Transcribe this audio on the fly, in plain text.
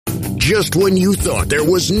just when you thought there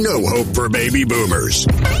was no hope for baby boomers.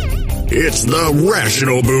 It's the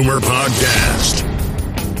Rational Boomer Podcast.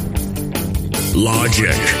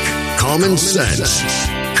 Logic, common sense,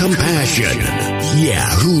 compassion. Yeah,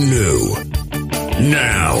 who knew?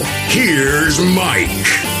 Now, here's Mike.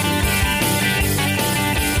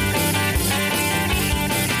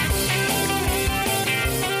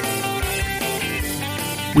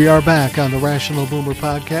 We are back on the Rational Boomer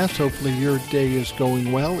Podcast. Hopefully your day is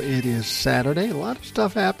going well. It is Saturday. A lot of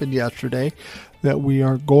stuff happened yesterday that we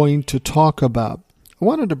are going to talk about. I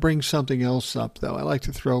wanted to bring something else up, though. I like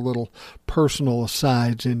to throw little personal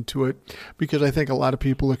asides into it because I think a lot of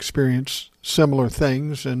people experience similar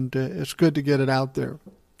things, and it's good to get it out there.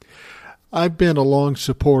 I've been a long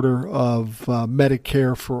supporter of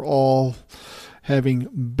Medicare for all, having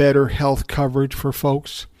better health coverage for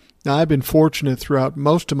folks. Now, I've been fortunate throughout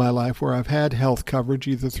most of my life where I've had health coverage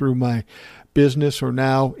either through my business or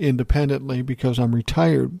now independently because I'm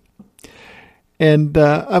retired. And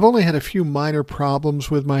I've only had a few minor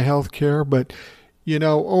problems with my health care, but, you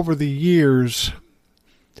know, over the years,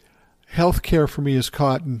 health care for me has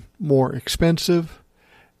gotten more expensive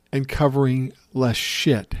and covering less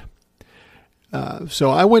shit.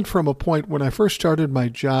 So I went from a point when I first started my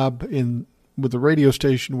job with the radio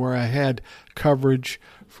station where I had coverage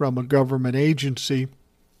from a government agency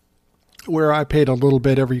where I paid a little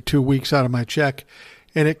bit every 2 weeks out of my check,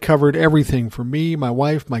 and it covered everything for me, my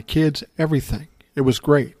wife, my kids, everything. It was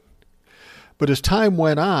great. But as time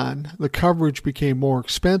went on, the coverage became more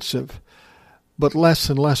expensive, but less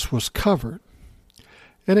and less was covered.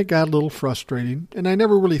 And it got a little frustrating, and I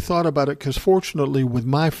never really thought about it because fortunately with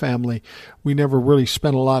my family, we never really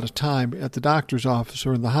spent a lot of time at the doctor's office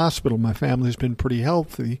or in the hospital. My family's been pretty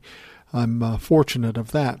healthy. I'm fortunate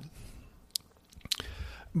of that.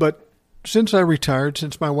 But since I retired,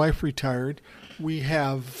 since my wife retired, we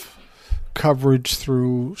have coverage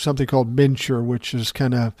through something called MNsure, which is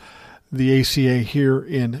kind of the ACA here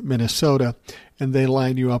in Minnesota, and they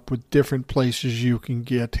line you up with different places you can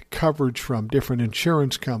get coverage from, different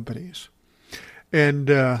insurance companies. And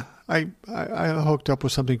I hooked up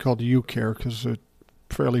with something called UCare because it's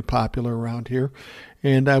fairly popular around here.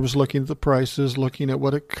 And I was looking at the prices, looking at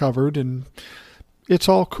what it covered, and it's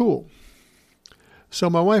all cool. So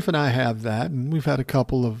my wife and I have that, and we've had a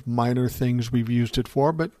couple of minor things we've used it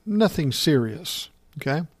for, but nothing serious,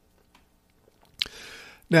 okay?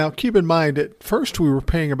 Now, keep in mind, at first we were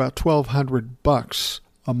paying about $1,200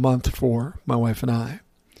 a month for my wife and I.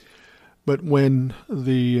 But when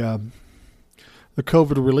the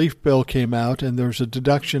COVID relief bill came out and there's a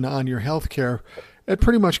deduction on your health care, it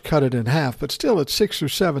pretty much cut it in half. But still, at $600 or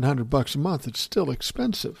 $700 a month, it's still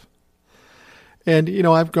expensive. And, you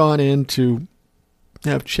know, I've gone in to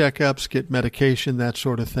have checkups, get medication, that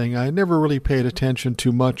sort of thing. I never really paid attention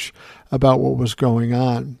too much about what was going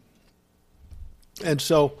on. And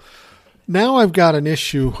so now I've got an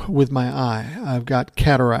issue with my eye. I've got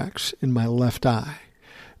cataracts in my left eye.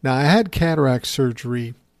 Now, I had cataract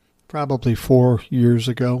surgery probably 4 years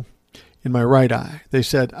ago in my right eye. They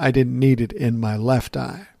said I didn't need it in my left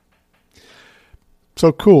eye.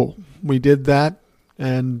 So cool. We did that,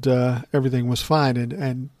 and everything was fine.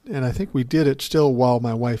 And I think we did it still while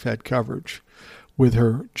my wife had coverage with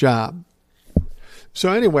her job.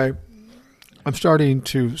 So anyway, I'm starting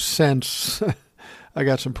to sense I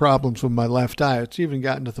got some problems with my left eye. It's even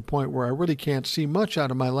gotten to the point where I really can't see much out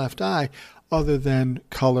of my left eye other than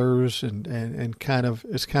colors and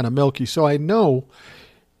it's kind of milky. So I know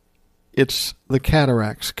it's the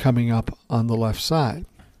cataracts coming up on the left side.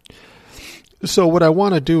 So what I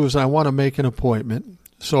want to do is I want to make an appointment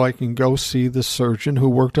so I can go see the surgeon who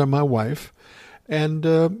worked on my wife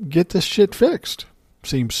and get this shit fixed.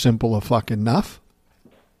 Seems simple enough.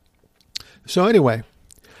 So anyway,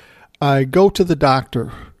 I go to the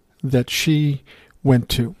doctor that she went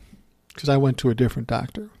to, because I went to a different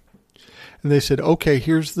doctor. And they said, okay,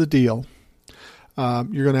 here's the deal.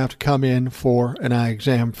 You're going to have to come in for an eye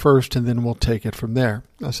exam first, and then we'll take it from there.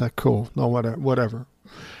 I said, cool, no, whatever.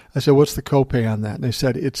 I said, what's the copay on that? And they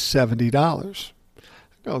said, it's $70. I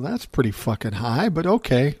go, that's pretty fucking high, but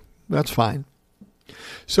okay, that's fine.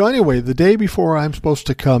 So anyway, the day before I'm supposed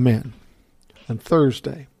to come in, on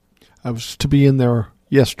Thursday, I was to be in there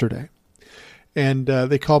yesterday. And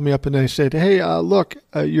they called me up and they said, hey, look,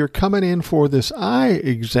 you're coming in for this eye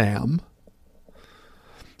exam,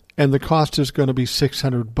 and the cost is going to be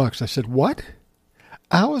 $600. I said, what?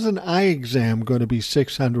 How is an eye exam going to be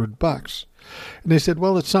 $600? And they said,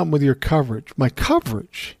 well, it's something with your coverage. My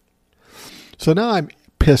coverage? So now I'm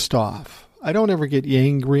pissed off. I don't ever get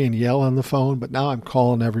angry and yell on the phone, but now I'm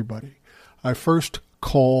calling everybody. I first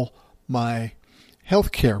call my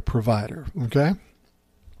healthcare provider, okay?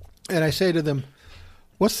 And I say to them,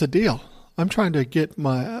 what's the deal? I'm trying to get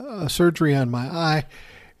my surgery on my eye,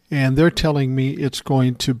 and they're telling me it's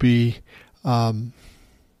going to be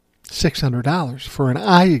 $600 for an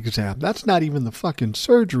eye exam. That's not even the fucking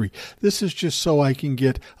surgery. This is just so I can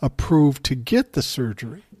get approved to get the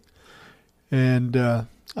surgery. And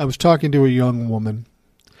I was talking to a young woman.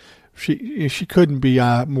 She couldn't be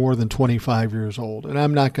more than 25 years old. And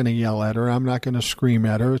I'm not going to yell at her. I'm not going to scream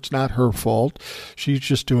at her. It's not her fault. She's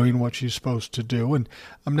just doing what she's supposed to do. And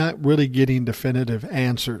I'm not really getting definitive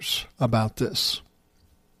answers about this.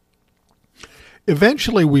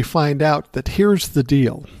 Eventually, we find out that here's the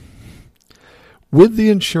deal. With the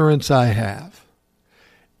insurance I have,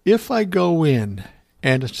 if I go in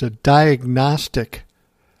and it's a diagnostic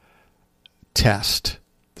test,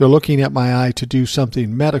 they're looking at my eye to do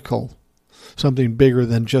something medical, something bigger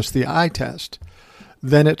than just the eye test,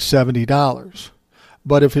 then it's $70.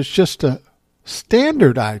 But if it's just a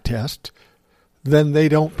standard eye test, then they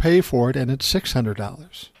don't pay for it and it's $600.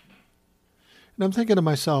 And I'm thinking to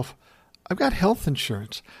myself, I've got health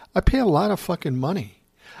insurance. I pay a lot of fucking money.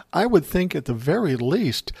 I would think at the very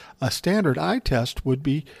least a standard eye test would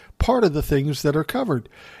be part of the things that are covered.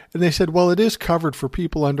 And they said, well, it is covered for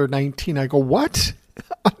people under 19. I go, what?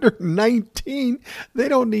 Under 19? They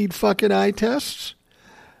don't need fucking eye tests?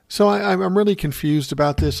 So I'm really confused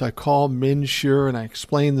about this. I call MinSure and I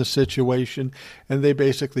explain the situation. And they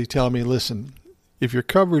basically tell me, listen, if your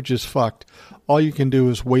coverage is fucked, all you can do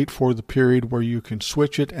is wait for the period where you can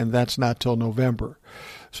switch it. And that's not till November.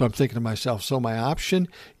 So I'm thinking to myself, so my option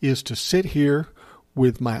is to sit here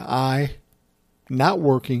with my eye not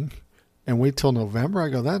working and wait till November. I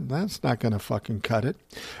go, that's not going to fucking cut it.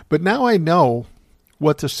 But now I know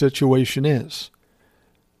what the situation is.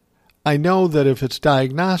 I know that if it's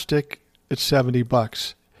diagnostic, it's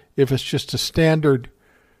 $70. If it's just a standard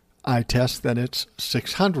eye test, then it's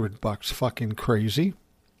 $600. Fucking crazy.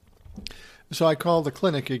 So I called the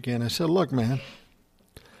clinic again. I said, look, man,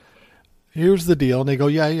 here's the deal. And they go,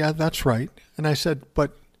 yeah, that's right. And I said,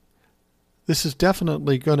 but this is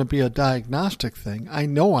definitely going to be a diagnostic thing. I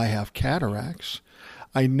know I have cataracts.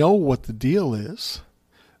 I know what the deal is.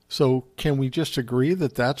 So can we just agree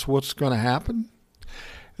that that's what's going to happen?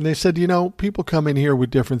 And they said, people come in here with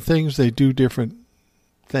different things. They do different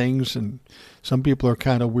things, and some people are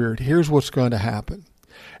kind of weird. Here's what's going to happen.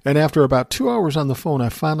 And after about 2 hours on the phone, I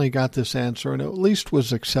finally got this answer, and it at least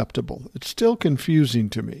was acceptable. It's still confusing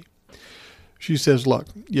to me. She says, look,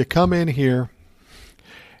 you come in here,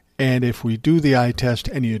 and if we do the eye test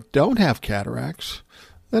and you don't have cataracts,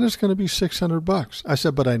 then it's going to be $600. I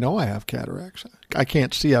said, but I know I have cataracts. I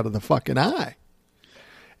can't see out of the fucking eye.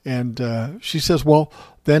 And she says, well,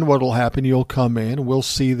 then what will happen, you'll come in, we'll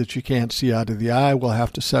see that you can't see out of the eye, we'll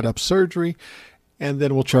have to set up surgery, and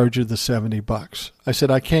then we'll charge you the $70. I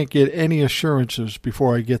said, I can't get any assurances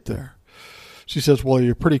before I get there. She says, well,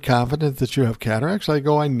 you're pretty confident that you have cataracts? I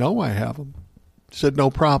go, I know I have them. She said, no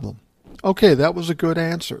problem. Okay, that was a good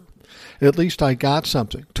answer. At least I got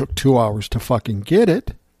something. Took 2 hours to fucking get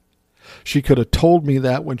it. She could have told me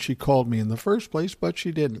that when she called me in the first place, but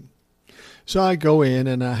she didn't. So I go in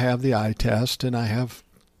and I have the eye test, and I have,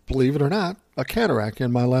 believe it or not, a cataract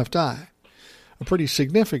in my left eye. A pretty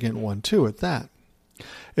significant one, too, at that.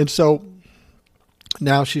 And so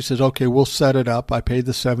now she says, okay, we'll set it up. I paid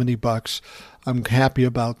the $70. I'm happy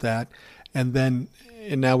about that. And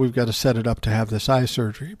now we've got to set it up to have this eye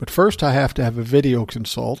surgery. But first I have to have a video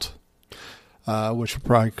consult, which will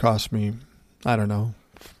probably cost me, I don't know,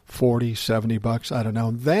 $40, $70, I don't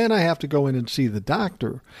know. Then I have to go in and see the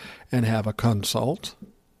doctor and have a consult.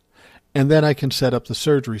 And then I can set up the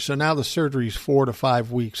surgery. So now the surgery is 4 to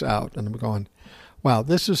 5 weeks out. And I'm going, wow,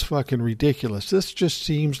 this is fucking ridiculous. This just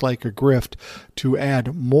seems like a grift to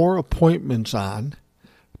add more appointments on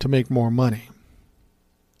to make more money.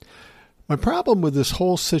 My problem with this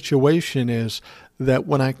whole situation is that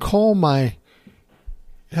when I call my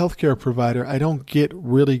healthcare provider, I don't get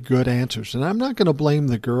really good answers. And I'm not going to blame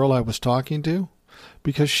the girl I was talking to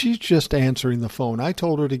because she's just answering the phone. I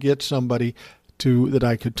told her to get somebody that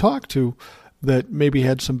I could talk to that maybe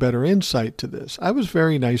had some better insight to this. I was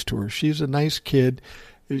very nice to her. She's a nice kid.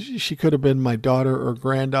 She could have been my daughter or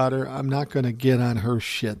granddaughter. I'm not going to get on her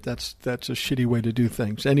shit. That's a shitty way to do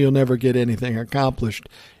things. And you'll never get anything accomplished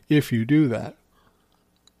if you do that.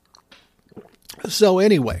 So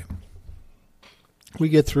anyway, we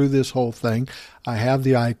get through this whole thing. I have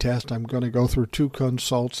the eye test. I'm going to go through 2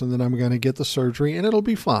 consults, and then I'm going to get the surgery, and it'll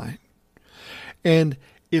be fine. And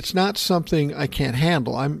it's not something I can't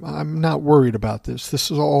handle. I'm not worried about this. This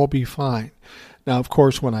will all be fine. Now, of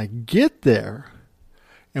course, when I get there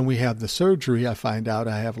and we have the surgery, I find out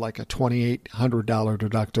I have like a $2,800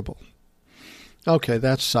 deductible. Okay,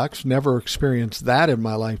 that sucks. Never experienced that in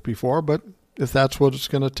my life before, but if that's what it's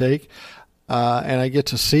going to take, and I get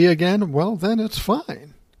to see again, well, then it's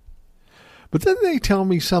fine. But then they tell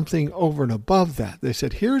me something over and above that. They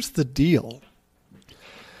said, here's the deal.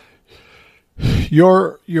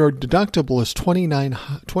 Your deductible is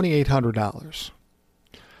 $2,800.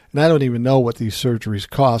 And I don't even know what these surgeries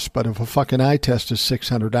cost, but if a fucking eye test is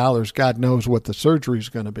 $600, God knows what the surgery is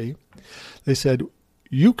going to be. They said,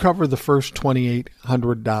 you cover the first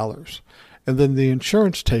 $2,800, and then the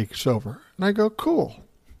insurance takes over. And I go, cool.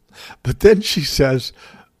 But then she says,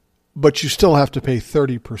 but you still have to pay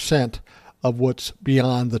 30% of what's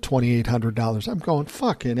beyond the $2,800. I'm going,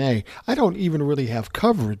 fucking A. I don't even really have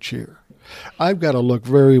coverage here. I've got to look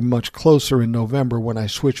very much closer in November when I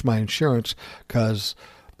switch my insurance because,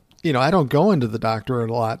 I don't go into the doctor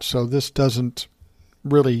a lot, so this doesn't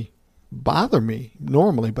really bother me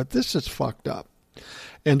normally, but this is fucked up.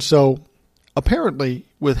 And so apparently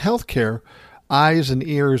with healthcare, eyes and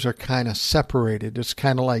ears are kind of separated. It's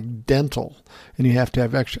kind of like dental, and you have to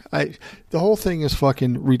have extra. The whole thing is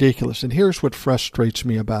fucking ridiculous. And here's what frustrates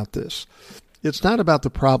me about this. It's not about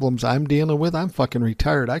the problems I'm dealing with. I'm fucking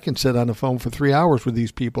retired. I can sit on the phone for 3 hours with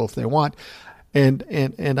these people if they want.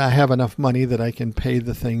 And I have enough money that I can pay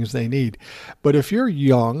the things they need. But if you're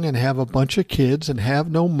young and have a bunch of kids and have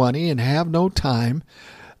no money and have no time,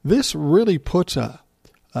 this really puts a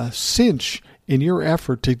cinch in your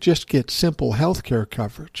effort to just get simple health care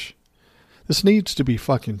coverage. This needs to be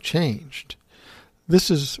fucking changed. This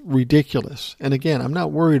is ridiculous. And again, I'm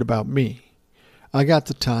not worried about me. I got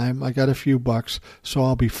the time. I got a few bucks, so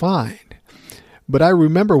I'll be fine. But I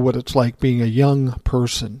remember what it's like being a young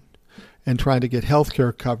person and trying to get health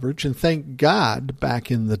care coverage. And thank God,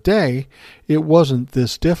 back in the day, it wasn't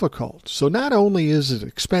this difficult. So not only is it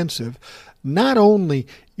expensive, not only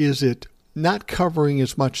is it not covering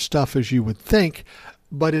as much stuff as you would think,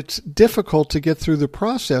 but it's difficult to get through the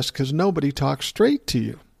process because nobody talks straight to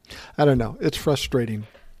you. I don't know. It's frustrating.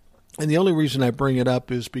 And the only reason I bring it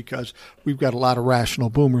up is because we've got a lot of rational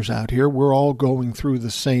boomers out here. We're all going through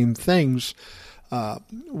the same things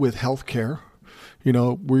with healthcare.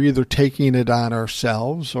 We're either taking it on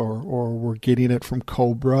ourselves or we're getting it from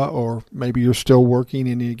Cobra, or maybe you're still working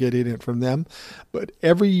and you're getting it from them. But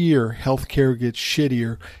every year, healthcare gets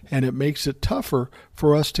shittier, and it makes it tougher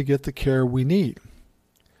for us to get the care we need.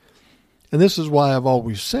 And this is why I've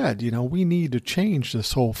always said, we need to change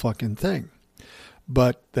this whole fucking thing.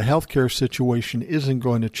 But the healthcare situation isn't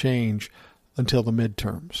going to change until the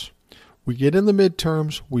midterms. We get in the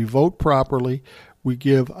midterms, we vote properly, we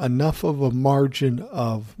give enough of a margin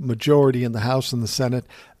of majority in the House and the Senate,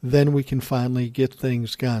 then we can finally get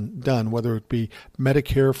things done, whether it be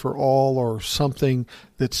Medicare for all or something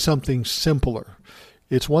that's something simpler.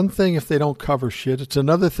 It's one thing if they don't cover shit. It's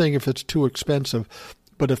another thing if it's too expensive.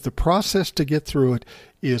 But if the process to get through it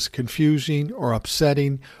is confusing or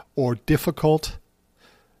upsetting or difficult,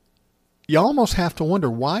 you almost have to wonder,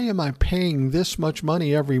 why am I paying this much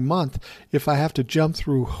money every month if I have to jump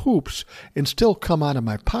through hoops and still come out of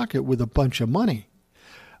my pocket with a bunch of money?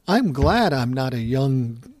 I'm glad I'm not a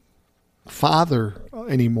young father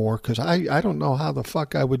anymore because I don't know how the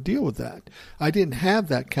fuck I would deal with that. I didn't have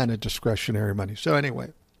that kind of discretionary money. So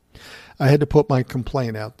anyway, I had to put my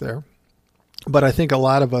complaint out there. But I think a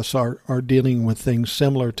lot of us are dealing with things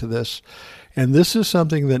similar to this. And this is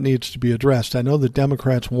something that needs to be addressed. I know the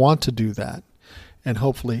Democrats want to do that, and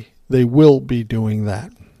hopefully they will be doing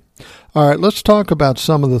that. All right, let's talk about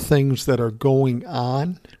some of the things that are going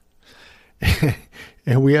on.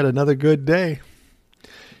 And we had another good day.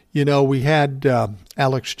 We had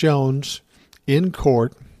Alex Jones in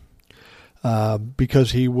court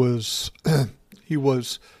because he lost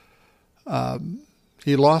a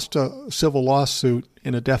civil lawsuit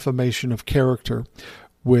in a defamation of character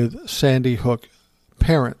with Sandy Hook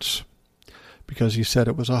parents because he said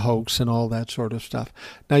it was a hoax and all that sort of stuff.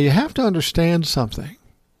 Now, you have to understand something.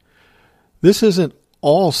 This isn't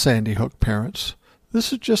all Sandy Hook parents.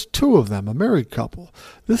 This is just two of them, a married couple.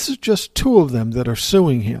 This is just two of them that are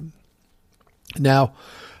suing him. Now,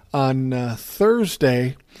 on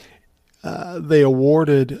Thursday, they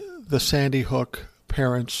awarded the Sandy Hook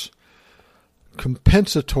parents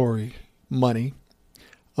compensatory money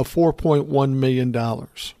of $4.1 million.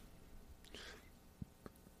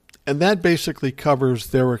 And that basically covers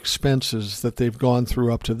their expenses that they've gone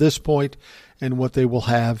through up to this point and what they will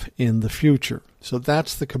have in the future. So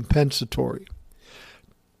that's the compensatory.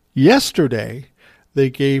 Yesterday, they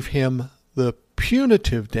gave him the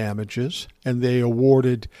punitive damages, and they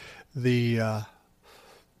awarded the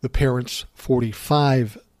The parents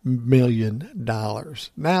 $45 million.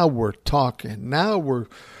 Now we're talking. Now we're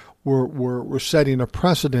setting a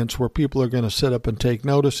precedence where people are going to sit up and take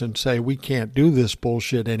notice and say we can't do this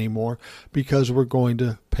bullshit anymore because we're going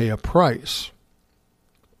to pay a price.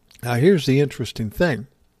 Now here's the interesting thing.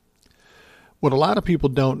 What a lot of people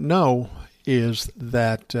don't know is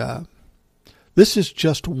that this is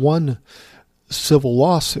just one civil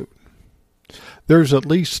lawsuit. There's at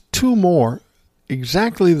least two more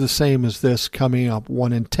exactly the same as this coming up,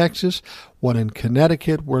 one in Texas, one in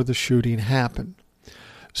Connecticut, where the shooting happened.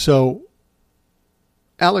 So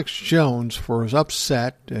Alex Jones, for as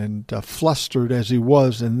upset and flustered as he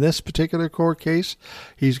was in this particular court case,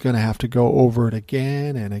 he's going to have to go over it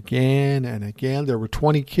again and again and again. There were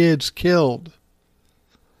 20 kids killed.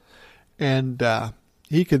 And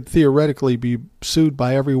he could theoretically be sued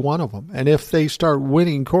by every one of them. And if they start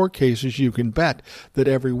winning court cases, you can bet that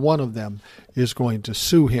every one of them is going to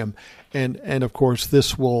sue him. And of course,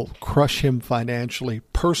 this will crush him financially,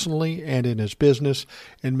 personally, and in his business,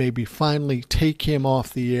 and maybe finally take him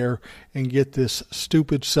off the air and get this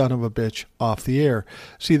stupid son of a bitch off the air.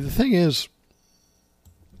 See, the thing is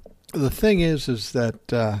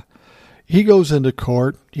that he goes into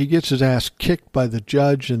court, he gets his ass kicked by the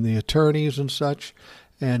judge and the attorneys and such,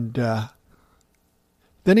 and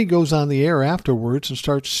then he goes on the air afterwards and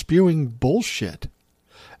starts spewing bullshit.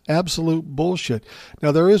 Absolute bullshit.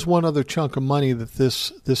 Now, there is one other chunk of money that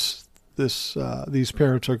these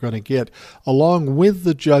parents are going to get. Along with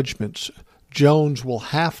the judgments, Jones will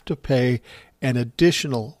have to pay an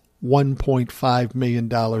additional $1.5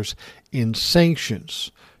 million in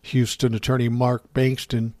sanctions. Houston attorney Mark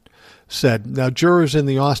Bankston said. Now, jurors in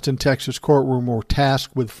the Austin, Texas courtroom were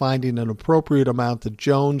tasked with finding an appropriate amount that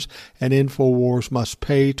Jones and InfoWars must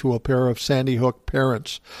pay to a pair of Sandy Hook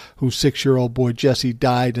parents whose 6-year-old boy Jesse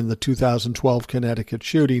died in the 2012 Connecticut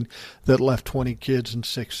shooting that left 20 kids and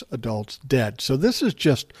 6 adults dead. So this is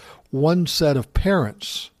just one set of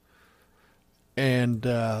parents. And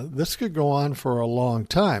this could go on for a long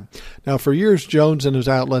time. Now, for years, Jones and his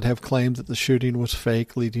outlet have claimed that the shooting was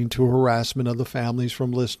fake, leading to harassment of the families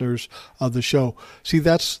from listeners of the show. See,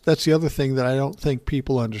 that's the other thing that I don't think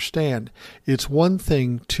people understand. It's one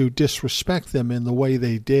thing to disrespect them in the way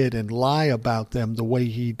they did and lie about them the way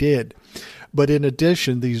he did. But in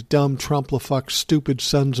addition, these dumb, Trump-la-fuck, stupid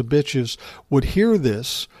sons of bitches would hear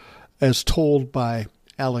this as told by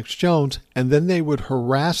Alex Jones, and then they would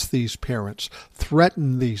harass these parents,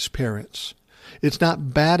 threaten these parents. It's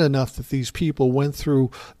not bad enough that these people went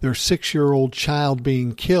through their 6-year-old child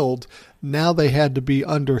being killed. Now they had to be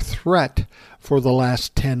under threat for the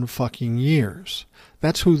last 10 fucking years.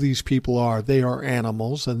 That's who these people are. They are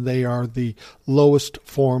animals, and they are the lowest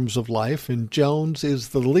forms of life, and Jones is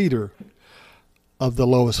the leader of the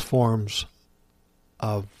lowest forms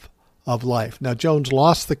of life. Now, Jones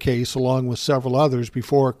lost the case along with several others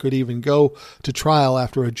before it could even go to trial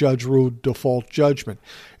after a judge ruled default judgment.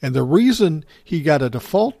 And the reason he got a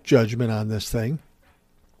default judgment on this thing,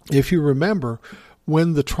 if you remember,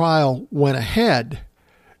 when the trial went ahead,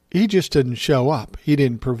 he just didn't show up. He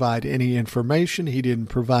didn't provide any information. He didn't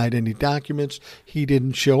provide any documents. He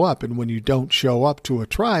didn't show up. And when you don't show up to a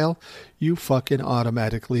trial, you fucking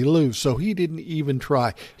automatically lose. So he didn't even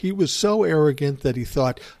try. He was so arrogant that he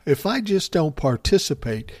thought, if I just don't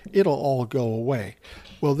participate, it'll all go away.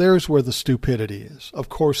 Well, there's where the stupidity is. Of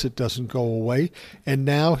course it doesn't go away. And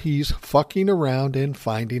now he's fucking around and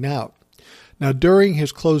finding out. Now, during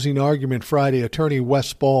his closing argument Friday, attorney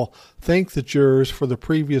Wes Ball thanked the jurors for the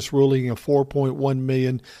previous ruling of $4.1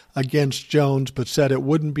 million against Jones, but said it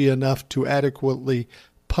wouldn't be enough to adequately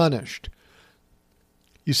punish.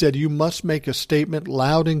 He said, "You must make a statement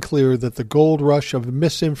loud and clear that the gold rush of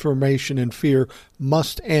misinformation and fear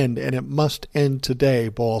must end, and it must end today,"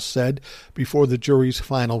 Ball said before the jury's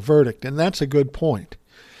final verdict. And that's a good point.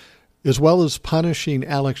 As well as punishing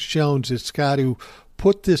Alex Jones, it's got to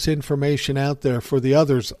put this information out there for the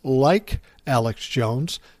others like Alex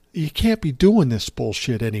Jones. You can't be doing this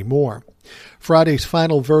bullshit anymore. Friday's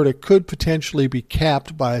final verdict could potentially be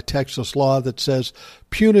capped by a Texas law that says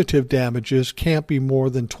punitive damages can't be more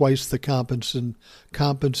than twice the compensatory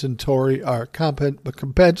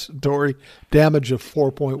damage of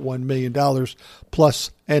 $4.1 million plus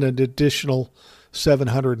an additional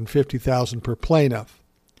 $750,000 per plaintiff.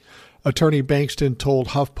 Attorney Bankston told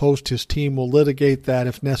HuffPost his team will litigate that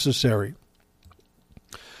if necessary.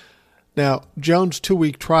 Now, Jones'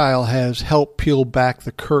 2-week trial has helped peel back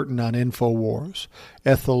the curtain on InfoWars,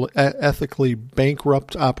 ethically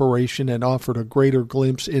bankrupt operation, and offered a greater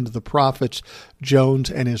glimpse into the profits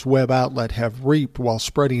Jones and his web outlet have reaped while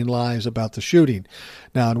spreading lies about the shooting.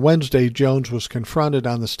 Now, on Wednesday, Jones was confronted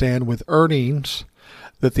on the stand with earnings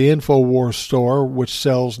that the InfoWars store, which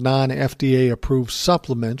sells non-FDA approved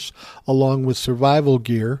supplements along with survival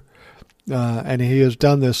gear, and he has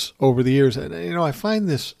done this over the years. And, I find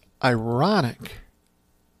this ironic.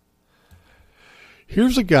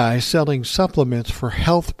 Here's a guy selling supplements for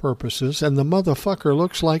health purposes, and the motherfucker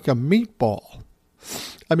looks like a meatball.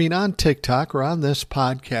 I mean, on TikTok or on this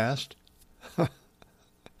podcast,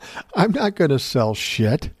 I'm not going to sell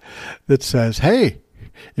shit that says, hey,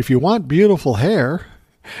 if you want beautiful hair,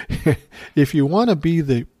 if you want to be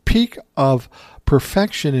the peak of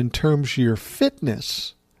perfection in terms of your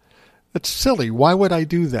fitness, that's silly. Why would I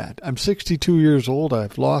do that? I'm 62 years old.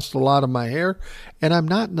 I've lost a lot of my hair, and I'm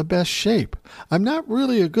not in the best shape. I'm not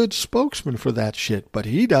really a good spokesman for that shit, but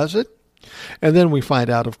he does it. And then we find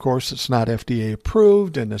out, of course, it's not FDA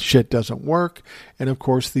approved, and the shit doesn't work. And, of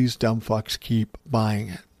course, these dumb fucks keep buying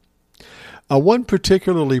it. One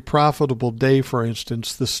particularly profitable day, for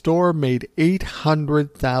instance, the store made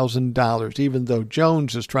 $800,000, even though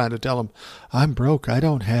Jones is trying to tell him, I'm broke, I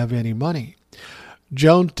don't have any money.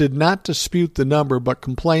 Jones did not dispute the number, but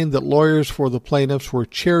complained that lawyers for the plaintiffs were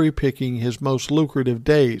cherry-picking his most lucrative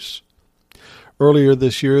days. Earlier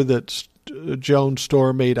this year, that Jones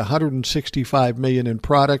store made $165 million in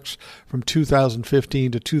products from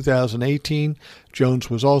 2015 to 2018. Jones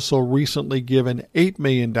was also recently given $8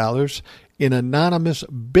 million in anonymous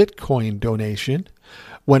Bitcoin donation.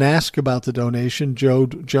 When asked about the donation,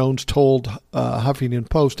 Jones told Huffington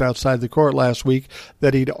Post outside the court last week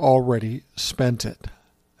that he'd already spent it.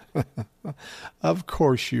 Of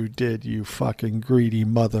course you did, you fucking greedy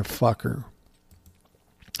motherfucker.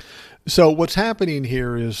 So what's happening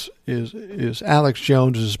here is Alex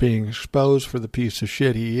Jones is being exposed for the piece of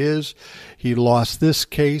shit he is. He lost this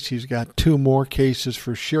case. He's got 2 more cases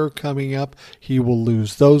for sure coming up. He will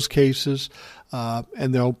lose those cases.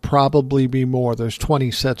 And there'll probably be more. There's 20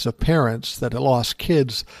 sets of parents that lost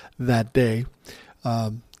kids that day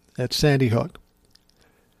at Sandy Hook.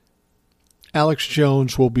 Alex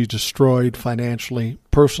Jones will be destroyed financially,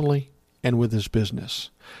 personally, and with his business.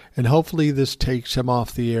 And hopefully this takes him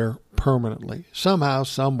off the air permanently. Somehow,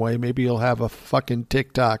 some way, maybe he'll have a fucking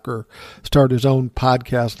TikTok or start his own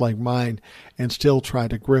podcast like mine and still try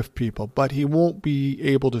to grift people. But he won't be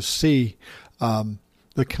able to see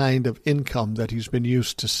the kind of income that he's been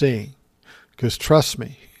used to seeing. Because trust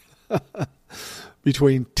me,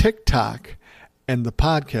 between TikTok and the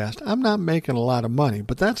podcast, I'm not making a lot of money,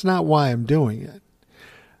 but that's not why I'm doing it.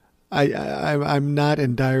 I'm not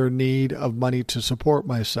in dire need of money to support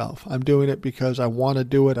myself. I'm doing it because I want to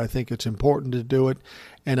do it. I think it's important to do it,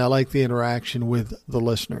 and I like the interaction with the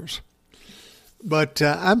listeners. But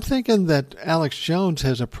I'm thinking that Alex Jones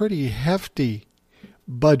has a pretty hefty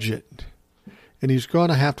budget, and he's going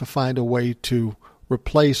to have to find a way to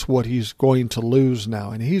replace what he's going to lose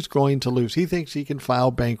now. And he's going to lose. He thinks he can file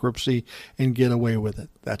bankruptcy and get away with it.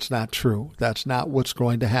 That's not true. That's not what's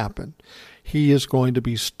going to happen. He is going to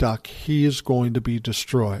be stuck. He is going to be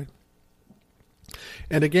destroyed.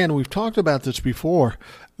 And again, we've talked about this before.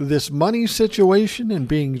 This money situation and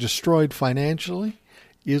being destroyed financially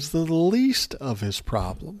is the least of his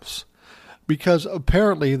problems, because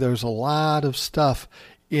apparently there's a lot of stuff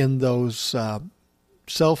in those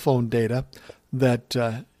cell phone data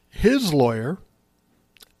that his lawyer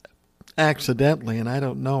accidentally, and I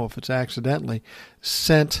don't know if it's accidentally,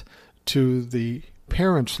 sent to the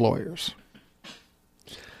parents' lawyers.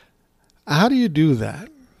 How do you do that?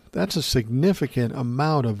 That's a significant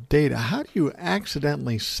amount of data. How do you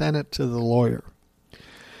accidentally send it to the lawyer?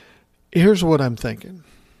 Here's what I'm thinking.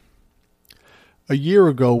 A year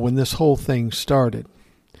ago, when this whole thing started,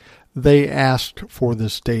 they asked for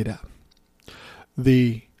this data.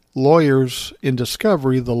 The lawyers in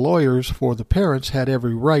discovery, the lawyers for the parents, had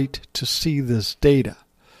every right to see this data.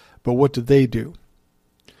 But what did they do?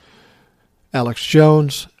 Alex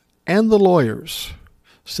Jones and the lawyers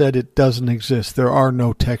said it doesn't exist. There are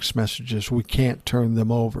no text messages. We can't turn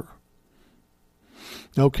them over.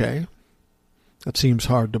 Okay. That seems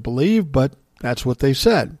hard to believe, but that's what they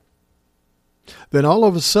said. Then all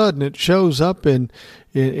of a sudden it shows up in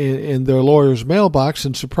their lawyer's mailbox,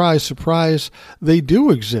 and surprise, surprise, they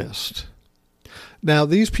do exist. Now,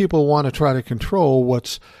 these people want to try to control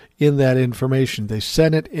what's in that information. They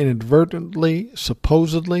sent it inadvertently,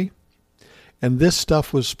 supposedly, and this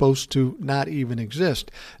stuff was supposed to not even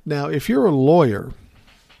exist. Now, if you're a lawyer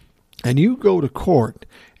and you go to court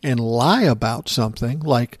and lie about something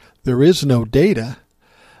like there is no data,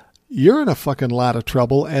 you're in a fucking lot of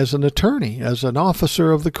trouble as an attorney, as an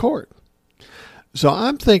officer of the court. So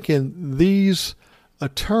I'm thinking these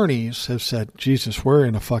attorneys have said, Jesus, we're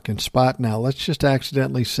in a fucking spot now. Let's just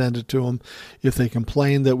accidentally send it to them. If they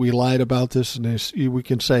complain that we lied about this, and we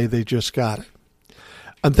can say they just got it.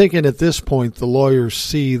 I'm thinking at this point the lawyers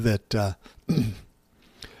see that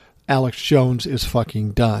Alex Jones is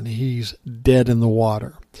fucking done. He's dead in the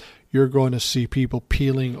water. You're going to see people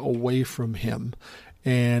peeling away from him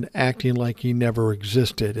and acting like he never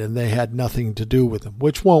existed and they had nothing to do with him,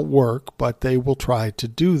 which won't work, but they will try to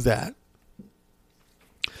do that.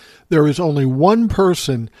 There is only one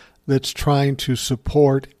person that's trying to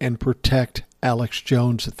support and protect Alex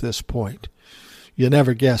Jones at this point. You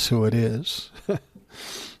never guess who it is.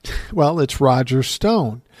 Well, it's Roger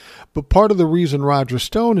Stone. But part of the reason Roger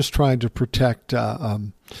Stone is trying to protect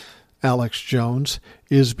Alex Jones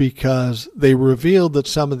is because they revealed that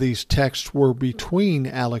some of these texts were between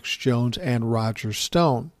Alex Jones and Roger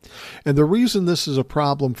Stone. And the reason this is a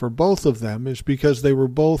problem for both of them is because they were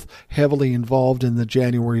both heavily involved in the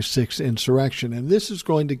January 6th insurrection. And this is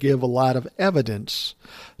going to give a lot of evidence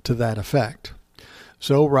to that effect.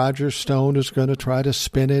 So Roger Stone is going to try to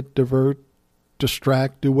spin it, divert,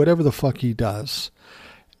 distract, do whatever the fuck he does,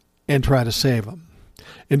 and try to save him.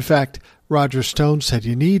 In fact, Roger Stone said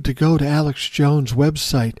you need to go to Alex Jones'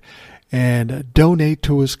 website and donate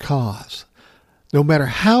to his cause. No matter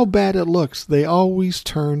how bad it looks, they always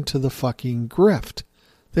turn to the fucking grift.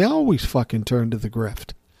 They always fucking turn to the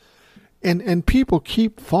grift. And people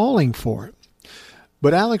keep falling for it.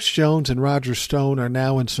 But Alex Jones and Roger Stone are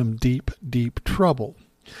now in some deep, deep trouble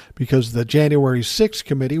because the January 6th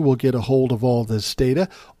committee will get a hold of all this data.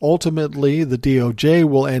 Ultimately, the DOJ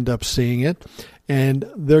will end up seeing it, and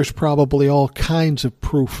there's probably all kinds of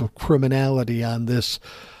proof of criminality on this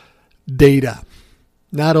data.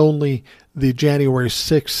 Not only the January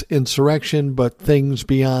 6th insurrection, but things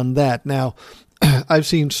beyond that. Now, I've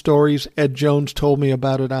seen stories, Ed Jones told me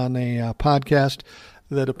about it on a podcast,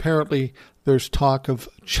 that apparently there's talk of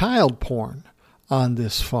child porn on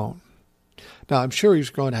this phone. Now, I'm sure he's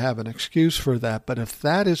going to have an excuse for that, but if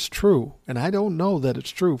that is true, and I don't know that it's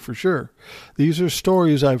true for sure, these are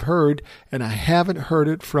stories I've heard, and I haven't heard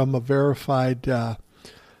it from a verified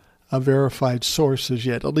sources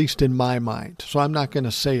yet, at least in my mind. So I'm not going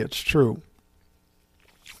to say it's true.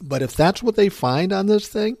 But if that's what they find on this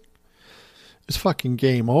thing, it's fucking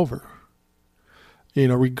game over. You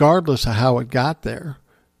know, regardless of how it got there.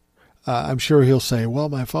 I'm sure he'll say, well,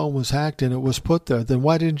 my phone was hacked and it was put there. Then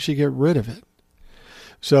why didn't you get rid of it?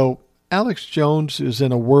 So Alex Jones is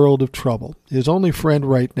in a world of trouble. His only friend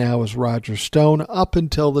right now is Roger Stone up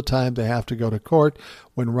until the time they have to go to court,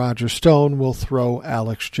 when Roger Stone will throw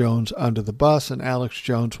Alex Jones under the bus and Alex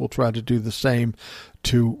Jones will try to do the same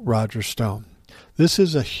to Roger Stone. This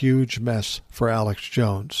is a huge mess for Alex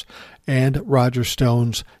Jones, and Roger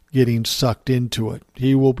Stone's getting sucked into it.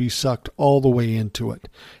 He will be sucked all the way into it.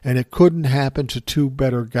 And it couldn't happen to two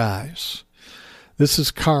better guys. This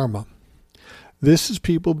is karma. This is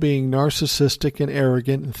people being narcissistic and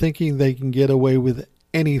arrogant and thinking they can get away with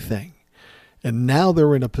anything. And now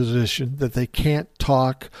they're in a position that they can't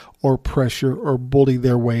talk or pressure or bully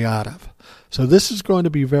their way out of. So this is going to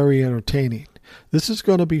be very entertaining. This is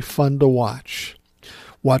going to be fun to watch.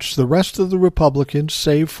 Watch the rest of the Republicans,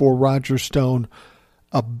 save for Roger Stone,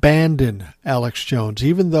 abandon Alex Jones,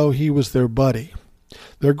 even though he was their buddy.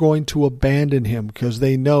 They're going to abandon him because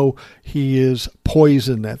they know he is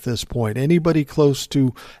poison at this point. Anybody close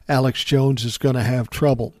to Alex Jones is going to have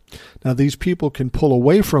trouble. Now, these people can pull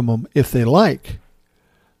away from him if they like.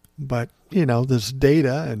 But, you know, this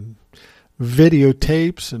data and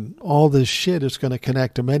videotapes and all this shit is going to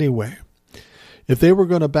connect them anyway. If they were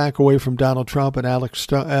going to back away from Donald Trump and Alex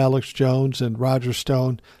Jones and Roger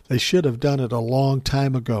Stone, they should have done it a long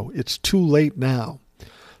time ago. It's too late now.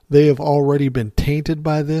 They have already been tainted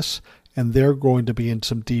by this, and they're going to be in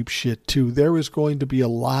some deep shit too. There is going to be a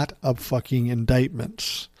lot of fucking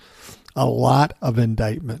indictments. A lot of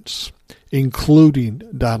indictments, including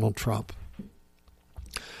Donald Trump.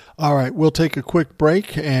 All right, we'll take a quick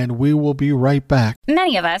break, and we will be right back.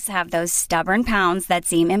 Many of us have those stubborn pounds that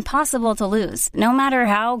seem impossible to lose, no matter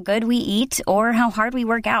how good we eat or how hard we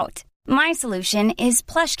work out. My solution is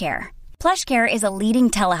PlushCare. PlushCare is a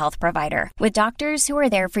leading telehealth provider with doctors who are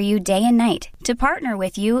there for you day and night to partner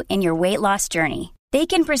with you in your weight loss journey. They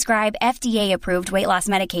can prescribe FDA-approved weight loss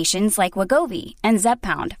medications like Wegovy and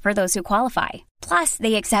Zepbound for those who qualify. Plus,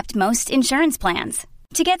 they accept most insurance plans.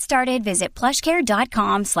 To get started, visit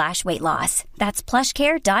plushcare.com/weightloss. That's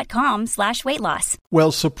plushcare.com/weightloss.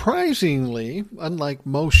 Well, surprisingly, unlike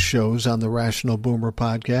most shows on the Rational Boomer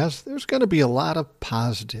podcast, there's going to be a lot of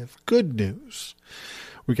positive, good news.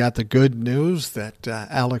 We got the good news that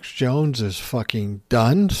Alex Jones is fucking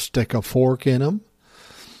done. Stick a fork in him.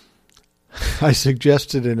 I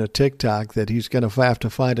suggested in a TikTok that he's going to have to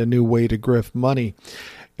find a new way to grift money.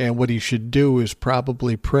 And what he should do is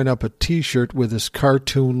probably print up a T-shirt with his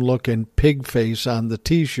cartoon-looking pig face on the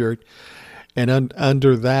T-shirt. And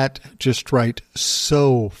under that, just write,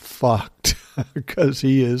 "so fucked," because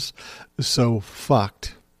he is so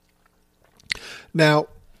fucked. Now,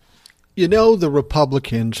 you know the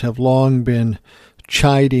Republicans have long been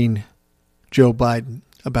chiding Joe Biden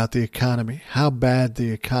about the economy, how bad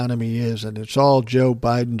the economy is, and it's all Joe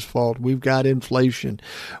Biden's fault. We've got inflation.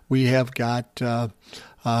 We have got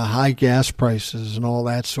high gas prices and all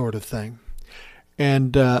that sort of thing.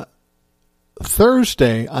 And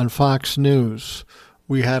Thursday on Fox News,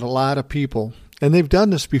 we had a lot of people, and they've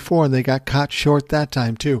done this before, and they got caught short that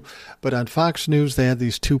time too. But on Fox News, they had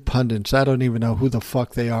these two pundits. I don't even know who the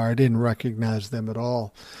fuck they are. I didn't recognize them at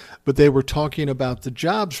all. But they were talking about the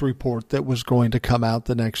jobs report that was going to come out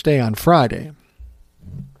the next day on Friday.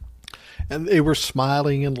 And they were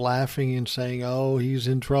smiling and laughing and saying, oh, he's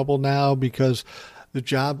in trouble now because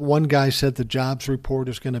one guy said the jobs report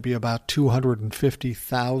is going to be about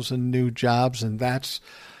 250,000 new jobs, and that's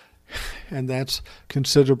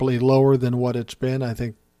considerably lower than what it's been. I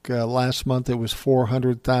think last month it was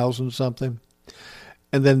 400,000 something.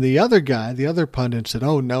 And then the other guy, the other pundit said,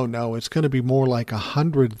 oh, no, it's going to be more like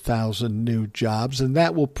 100,000 new jobs, and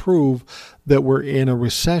that will prove that we're in a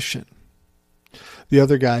recession.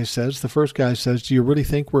 The first guy says, do you really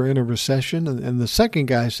think we're in a recession? And the second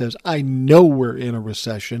guy says, I know we're in a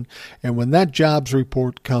recession, and when that jobs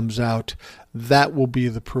report comes out, that will be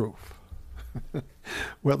the proof.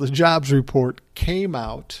 Well, the jobs report came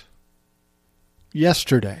out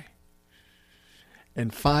yesterday,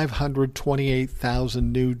 and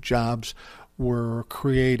 528,000 new jobs were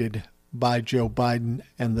created by Joe Biden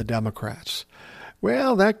and the Democrats.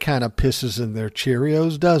 Well, that kind of pisses in their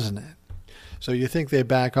Cheerios, doesn't it? So you think they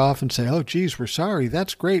back off and say, oh, geez, we're sorry.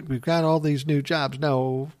 That's great. We've got all these new jobs.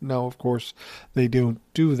 No, of course, they don't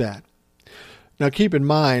do that. Now, keep in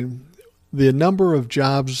mind, the number of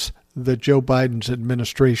jobs that Joe Biden's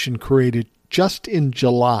administration created just in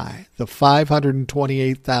July, the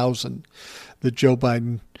 528,000 that Joe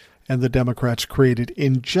Biden and the Democrats created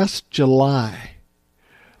in just July,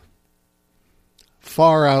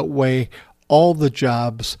 far outweigh all the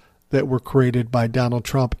jobs that were created by Donald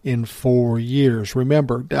Trump in 4 years.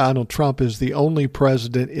 Remember, Donald Trump is the only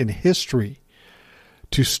president in history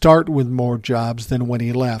to start with more jobs than when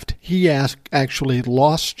he left. He actually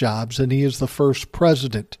lost jobs, and he is the first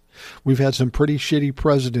president. We've had some pretty shitty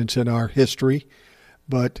presidents in our history,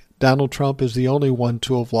 but Donald Trump is the only one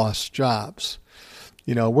to have lost jobs.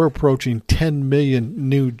 You know, we're approaching 10 million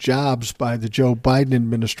new jobs by the Joe Biden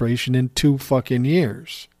administration in 2 fucking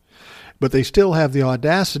years. But they still have the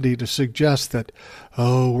audacity to suggest that,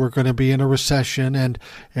 oh, we're going to be in a recession and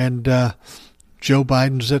Joe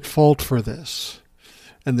Biden's at fault for this.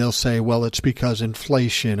 And they'll say, well, it's because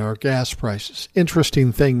inflation or gas prices.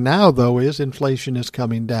 Interesting thing now, though, is inflation is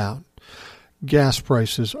coming down. Gas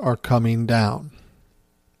prices are coming down.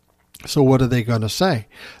 So what are they going to say?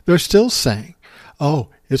 They're still saying, oh,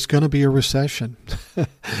 it's going to be a recession.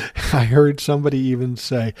 I heard somebody even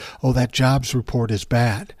say, oh, that jobs report is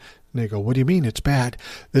bad. And they go, what do you mean it's bad?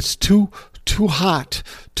 It's too hot,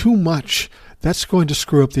 too much. That's going to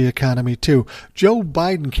screw up the economy too. Joe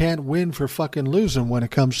Biden can't win for fucking losing when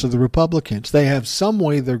it comes to the Republicans. They have some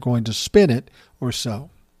way they're going to spin it or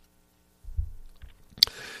so.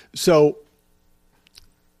 So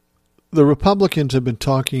the Republicans have been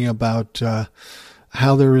talking about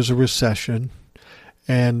how there is a recession,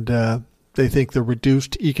 and they think the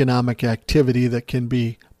reduced economic activity that can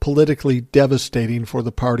be politically devastating for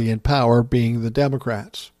the party in power being the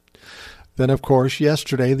Democrats. Then, of course,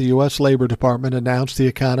 yesterday, the U.S. Labor Department announced the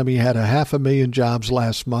economy had 500,000 jobs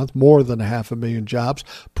last month, more than 500,000 jobs,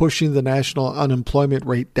 pushing the national unemployment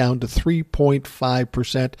rate down to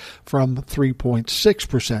 3.5% from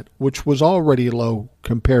 3.6%, which was already low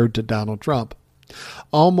compared to Donald Trump.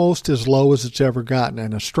 Almost as low as it's ever gotten,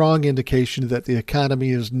 and a strong indication that the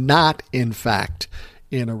economy is not, in fact,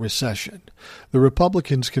 in a recession. The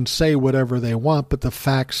Republicans can say whatever they want, but the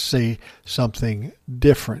facts say something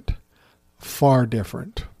different, far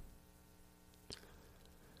different.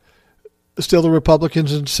 Still, the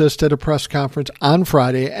Republicans insist at a press conference on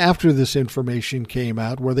Friday after this information came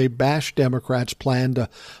out, where they bashed Democrats' plan to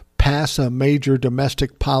pass a major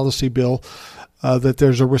domestic policy bill that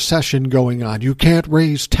there's a recession going on. You can't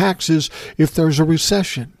raise taxes if there's a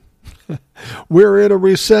recession. We're in a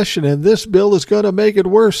recession, and this bill is going to make it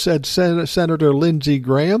worse, said Senator Lindsey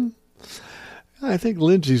Graham. I think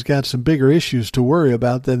Lindsey's got some bigger issues to worry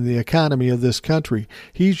about than the economy of this country.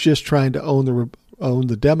 He's just trying to own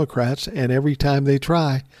the Democrats, and every time they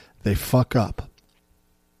try, they fuck up.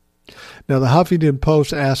 Now, the Huffington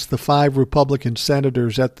Post asked the 5 Republican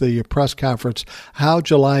senators at the press conference how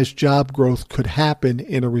July's job growth could happen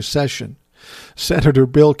in a recession. Senator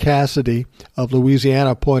Bill Cassidy of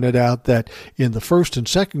Louisiana pointed out that in the first and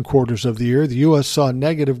second quarters of the year, the U.S. saw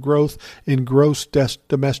negative growth in gross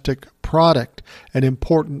domestic product, an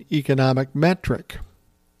important economic metric.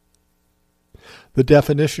 The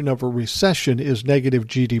definition of a recession is negative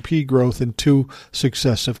GDP growth in 2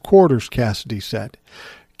 successive quarters, Cassidy said.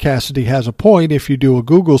 Cassidy has a point. If you do a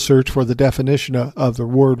Google search for the definition of the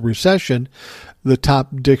word recession, the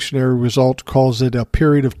top dictionary result calls it a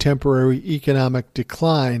period of temporary economic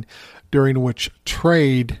decline during which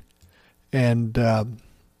trade and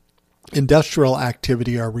industrial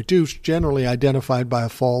activity are reduced, generally identified by a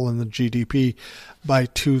fall in the GDP by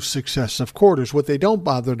 2 successive quarters. What they don't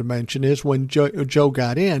bother to mention is when Joe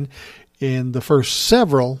got in the first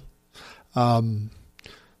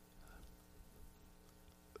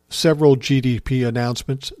several GDP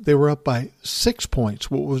announcements, they were up by 6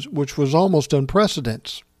 points, which was almost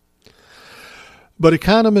unprecedented. But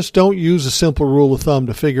economists don't use a simple rule of thumb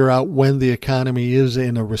to figure out when the economy is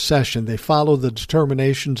in a recession. They follow the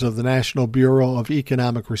determinations of the National Bureau of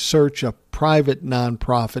Economic Research, a private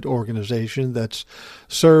nonprofit organization that's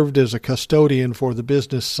served as a custodian for the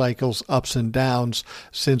business cycle's ups and downs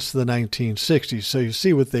since the 1960s. So you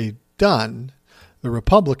see what they've done. The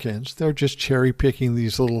Republicans, they're just cherry-picking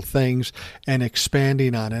these little things and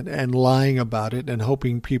expanding on it and lying about it and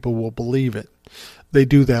hoping people will believe it. They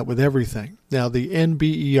do that with everything. Now, the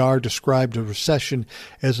NBER described a recession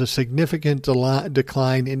as a significant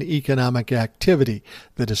decline in economic activity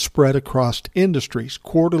that is spread across industries.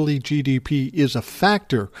 Quarterly GDP is a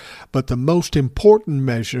factor, but the most important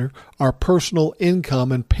measure are personal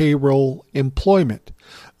income and payroll employment.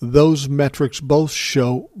 Those metrics both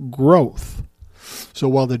show growth. So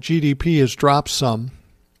while the GDP has dropped some,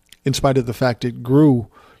 in spite of the fact it grew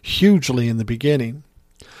hugely in the beginning,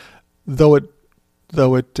 though it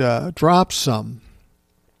dropped some,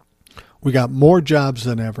 we got more jobs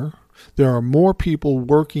than ever. There are more people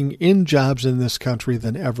working in jobs in this country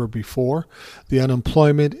than ever before. The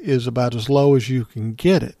unemployment is about as low as you can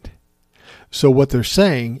get it. So what they're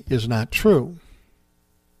saying is not true.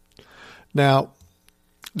 Now,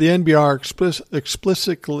 the NBER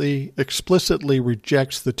explicitly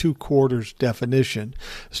rejects the 2 quarters definition,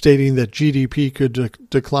 stating that GDP could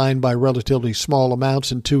decline by relatively small amounts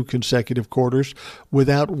in 2 consecutive quarters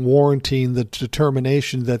without warranting the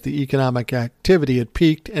determination that the economic activity had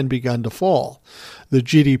peaked and begun to fall. The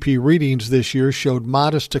GDP readings this year showed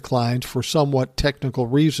modest declines for somewhat technical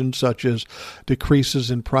reasons, such as decreases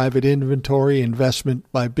in private inventory investment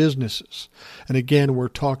by businesses. And again, we're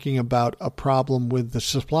talking about a problem with the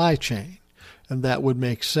supply chain, and that would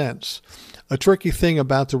make sense. A tricky thing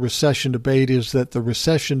about the recession debate is that the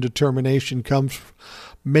recession determination comes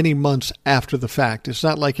many months after the fact. It's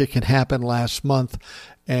not like it can happen last month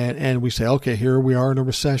and we say, okay, here we are in a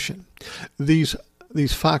recession. These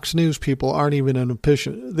Fox News people aren't even in a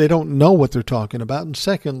position. They don't know what they're talking about. And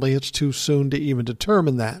secondly, it's too soon to even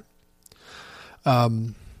determine that.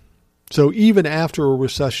 So even after a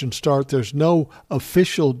recession starts, there's no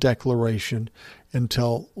official declaration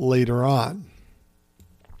until later on.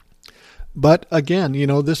 But again,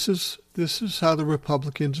 this is how the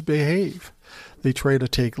Republicans behave. They try to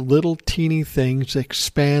take little teeny things,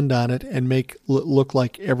 expand on it, and make it look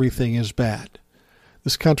like everything is bad.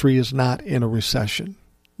 This country is not in a recession.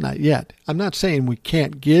 Not yet. I'm not saying we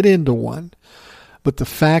can't get into one, but the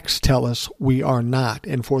facts tell us we are not.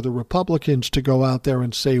 And for the Republicans to go out there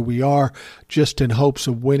and say we are just in hopes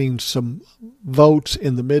of winning some votes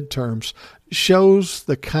in the midterms shows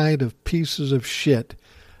the kind of pieces of shit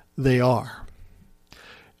they are.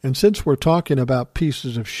 And since we're talking about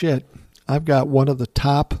pieces of shit, I've got one at the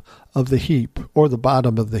top of the heap or the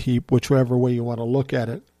bottom of the heap, whichever way you want to look at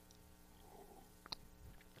it.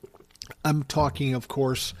 I'm talking, of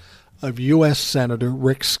course, of U.S. Senator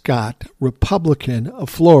Rick Scott, Republican of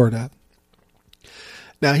Florida.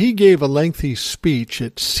 Now, he gave a lengthy speech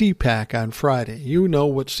at CPAC on Friday. You know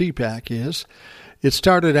what CPAC is. It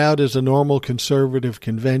started out as a normal conservative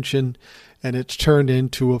convention, and it's turned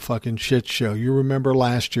into a fucking shit show. You remember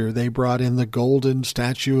last year they brought in the golden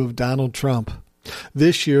statue of Donald Trump.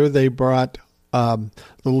 This year they brought the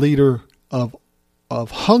leader of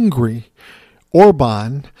Hungary,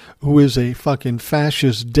 Orban, who is a fucking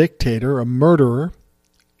fascist dictator, a murderer,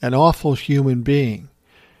 an awful human being.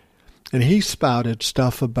 And he spouted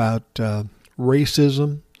stuff about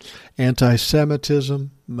racism,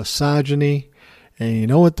 anti-Semitism, misogyny. And you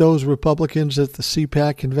know what those Republicans at the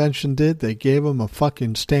CPAC convention did? They gave him a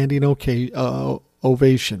fucking standing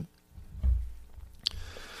ovation.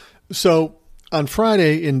 So on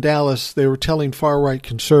Friday in Dallas, they were telling far-right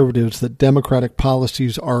conservatives that Democratic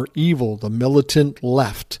policies are evil. The militant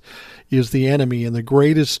left is the enemy and the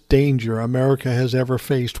greatest danger America has ever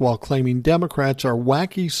faced, while claiming Democrats are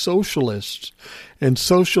wacky socialists and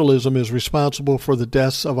socialism is responsible for the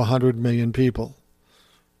deaths of 100 million people.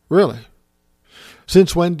 Really?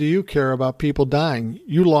 Since when do you care about people dying?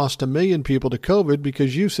 You lost 1 million people to COVID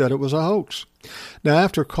because you said it was a hoax. Now,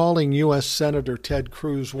 after calling U.S. Senator Ted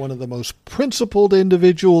Cruz one of the most principled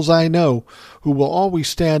individuals I know, who will always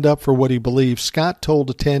stand up for what he believes, Scott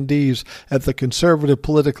told attendees at the Conservative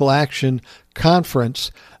Political Action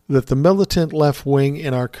Conference that the militant left wing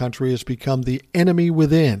in our country has become the enemy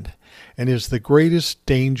within and is the greatest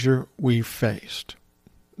danger we've faced.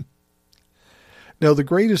 Now, the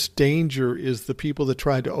greatest danger is the people that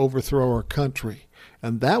tried to overthrow our country,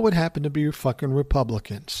 and that would happen to be fucking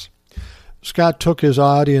Republicans. Scott took his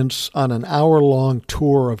audience on an hour-long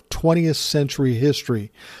tour of 20th century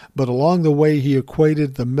history, but along the way he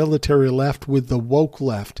equated the military left with the woke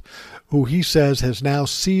left, who he says has now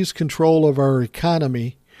seized control of our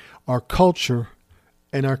economy, our culture,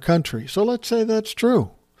 and our country. So let's say that's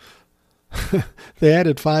true. They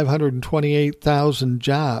added 528,000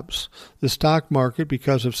 jobs. The stock market,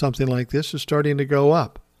 because of something like this, is starting to go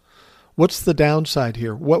up. What's the downside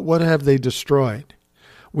here? What have they destroyed?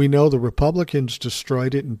 We know the Republicans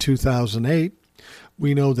destroyed it in 2008.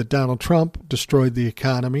 We know that Donald Trump destroyed the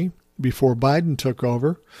economy before Biden took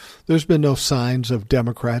over. There's been no signs of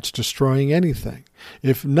Democrats destroying anything.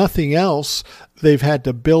 If nothing else, they've had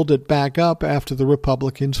to build it back up after the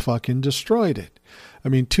Republicans fucking destroyed it. I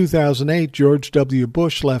mean, 2008, George W.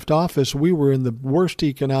 Bush left office. We were in the worst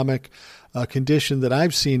economic condition that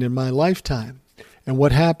I've seen in my lifetime. And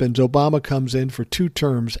what happens? Obama comes in for 2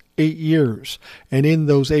 terms, 8 years. And in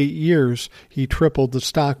those 8 years, he tripled the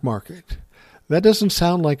stock market. That doesn't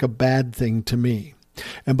sound like a bad thing to me.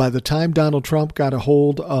 And by the time Donald Trump got a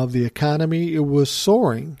hold of the economy, it was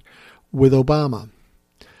soaring with Obama.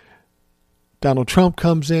 Donald Trump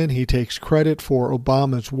comes in, he takes credit for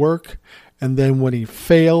Obama's work, and then when he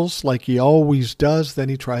fails, like he always does, then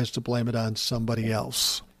he tries to blame it on somebody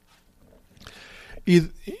else.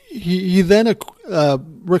 He then,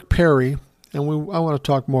 Rick Perry, and I want to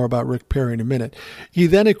talk more about Rick Perry in a minute. He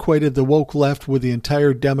then equated the woke left with the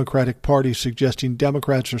entire Democratic Party, suggesting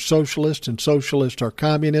Democrats are socialist and socialists are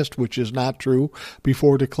communist, which is not true,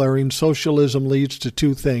 before declaring socialism leads to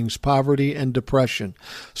 2 things, poverty and depression.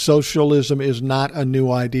 Socialism is not a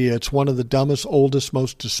new idea. It's one of the dumbest, oldest,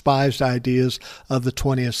 most despised ideas of the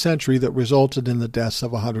 20th century that resulted in the deaths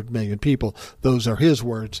of 100 million people. Those are his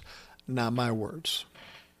words, not my words.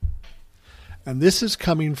 And this is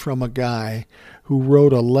coming from a guy who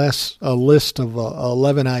wrote a list of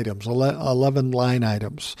 11 items, 11 line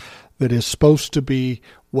items, that is supposed to be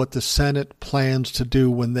what the Senate plans to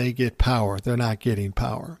do when they get power. They're not getting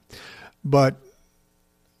power. But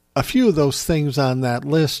a few of those things on that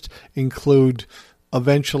list include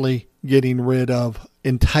eventually getting rid of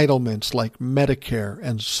entitlements like Medicare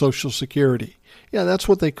and Social Security. Yeah, that's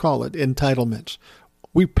what they call it, entitlements.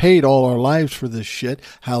 We paid all our lives for this shit.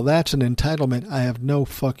 How that's an entitlement, I have no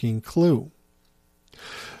fucking clue.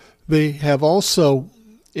 They have also,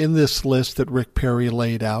 in this list that Rick Perry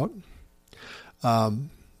laid out,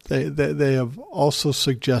 they have also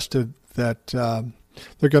suggested that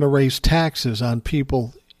they're going to raise taxes on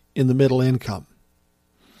people in the middle income.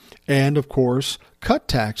 And, of course, cut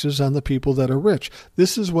taxes on the people that are rich.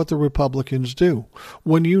 This is what the Republicans do.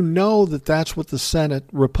 When you know that that's what the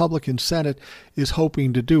Republican Senate is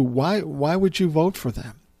hoping to do, why would you vote for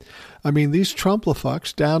them? I mean, these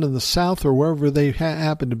Trump-la-fucks down in the South or wherever they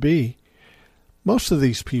happen to be, most of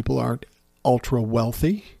these people aren't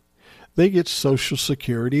ultra-wealthy. They get Social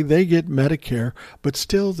Security, they get Medicare, but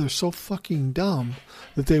still they're so fucking dumb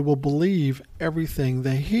that they will believe everything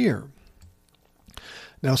they hear.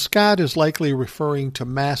 Now, Scott is likely referring to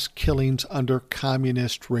mass killings under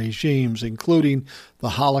communist regimes, including the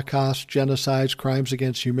Holocaust, genocides, crimes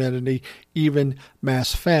against humanity, even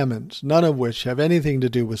mass famines, none of which have anything to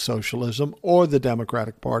do with socialism or the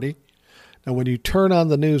Democratic Party. Now, when you turn on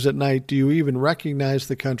the news at night, do you even recognize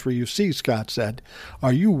the country you see, Scott said.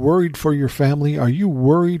 Are you worried for your family? Are you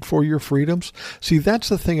worried for your freedoms? See, that's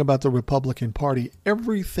the thing about the Republican Party.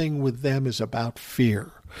 Everything with them is about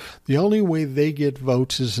fear. The only way they get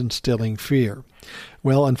votes is instilling fear.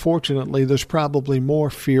 Well, unfortunately, there's probably more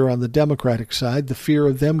fear on the Democratic side, the fear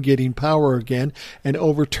of them getting power again and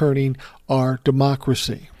overturning our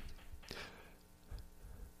democracy.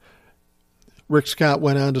 Rick Scott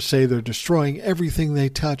went on to say they're destroying everything they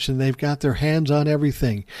touch and they've got their hands on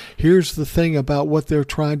everything. Here's the thing about what they're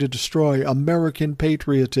trying to destroy: American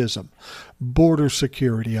patriotism, border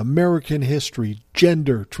security, American history,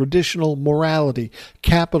 gender, traditional morality,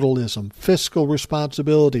 capitalism, fiscal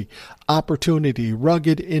responsibility, opportunity,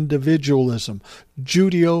 rugged individualism,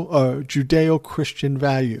 Judeo-Christian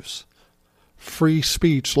values, free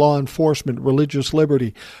speech, law enforcement, religious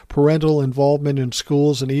liberty, parental involvement in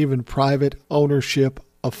schools, and even private ownership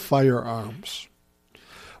of firearms.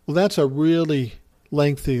 Well, that's a really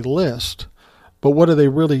lengthy list, but what are they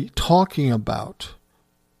really talking about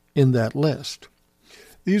in that list?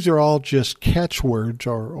 These are all just catchwords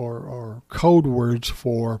or code words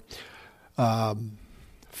for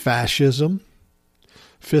fascism,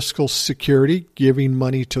 fiscal security, giving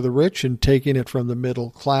money to the rich and taking it from the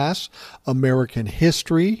middle class, American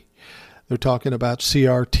history. They're talking about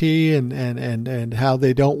CRT and how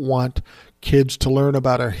they don't want kids to learn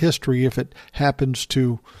about our history if it happens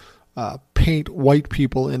to paint white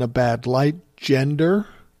people in a bad light. Gender.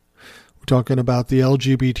 We're talking about the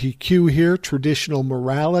LGBTQ here, traditional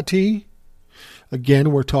morality.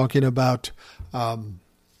 Again, we're talking about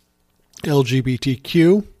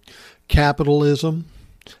LGBTQ, capitalism,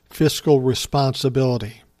 fiscal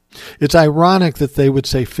responsibility. It's ironic that they would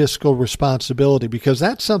say fiscal responsibility because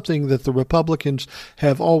that's something that the Republicans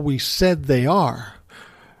have always said they are.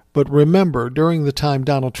 But remember, during the time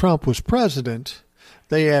Donald Trump was president,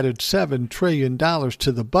 they added $7 trillion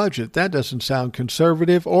to the budget. That doesn't sound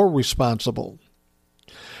conservative or responsible.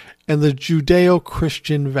 And the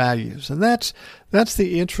Judeo-Christian values. And that's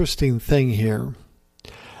the interesting thing here.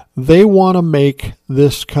 They want to make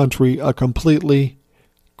this country a completely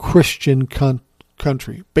Christian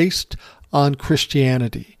country based on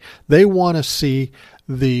Christianity. They want to see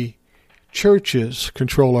the churches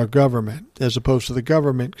control our government as opposed to the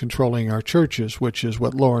government controlling our churches, which is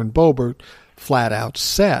what Lauren Boebert flat out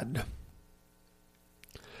said.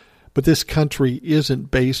 But this country isn't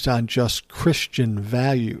based on just Christian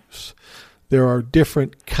values. There are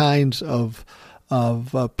different kinds of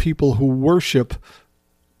people who worship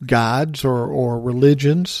gods or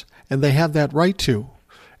religions, and they have that right to.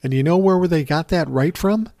 And you know where they got that right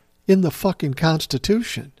from? In the fucking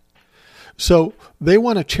Constitution. So they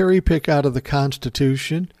want to cherry pick out of the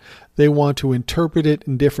Constitution. They want to interpret it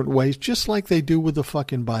in different ways, just like they do with the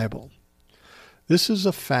fucking Bible. This is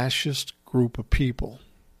a fascist group of people.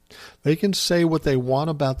 They can say what they want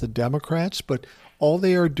about the Democrats, but all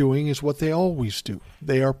they are doing is what they always do.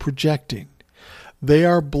 They are projecting. They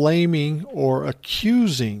are blaming or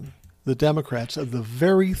accusing the Democrats of the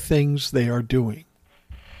very things they are doing.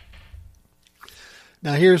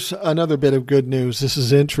 Now, here's another bit of good news. This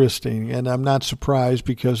is interesting, and I'm not surprised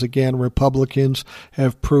because, again, Republicans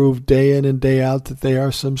have proved day in and day out that they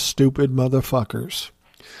are some stupid motherfuckers.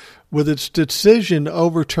 With its decision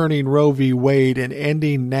overturning Roe v. Wade and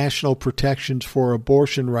ending national protections for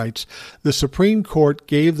abortion rights, the Supreme Court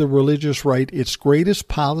gave the religious right its greatest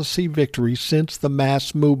policy victory since the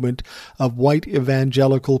mass movement of white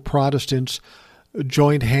evangelical Protestants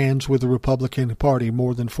joined hands with the Republican Party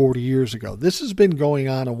more than 40 years ago. This has been going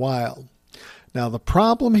on a while. Now, the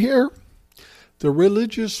problem here, the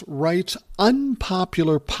religious right's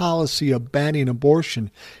unpopular policy of banning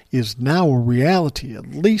abortion is now a reality, at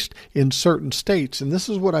least in certain states. And this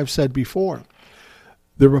is what I've said before.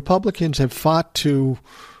 The Republicans have fought to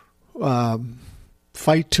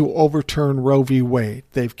overturn Roe v. Wade.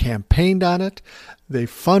 They've campaigned on it.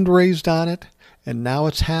 They've fundraised on it. And now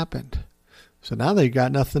it's happened. So now they've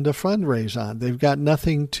got nothing to fundraise on. They've got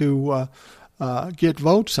nothing to get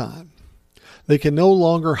votes on. They can no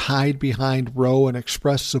longer hide behind Roe and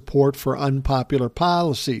express support for unpopular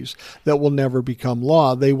policies that will never become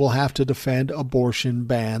law. They will have to defend abortion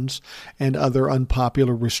bans and other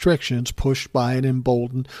unpopular restrictions pushed by an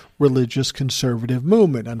emboldened religious conservative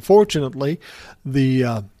movement. Unfortunately,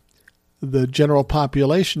 the general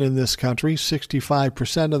population in this country,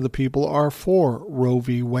 65% of the people are for Roe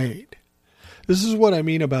v. Wade. This is what I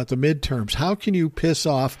mean about the midterms. How can you piss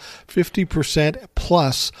off 50%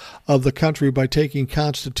 plus of the country by taking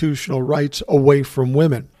constitutional rights away from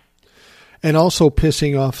women? And also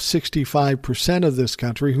pissing off 65% of this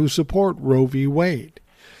country who support Roe v. Wade.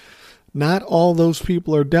 Not all those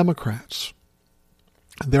people are Democrats.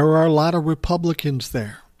 There are a lot of Republicans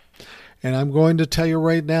there. And I'm going to tell you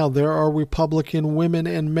right now, there are Republican women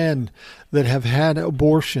and men that have had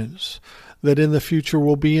abortions that in the future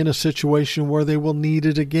will be in a situation where they will need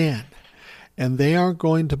it again. And they aren't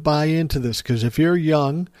going to buy into this, because if you're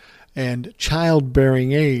young and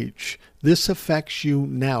childbearing age, this affects you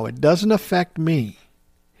now. It doesn't affect me,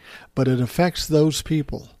 but it affects those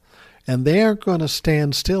people. And they aren't going to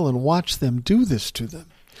stand still and watch them do this to them.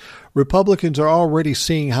 Republicans are already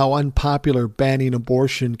seeing how unpopular banning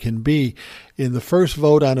abortion can be. In the first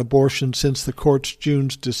vote on abortion since the court's June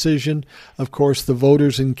decision, of course, the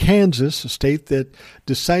voters in Kansas, a state that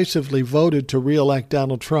decisively voted to re-elect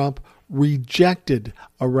Donald Trump, rejected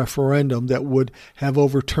a referendum that would have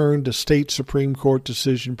overturned a state Supreme Court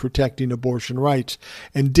decision protecting abortion rights,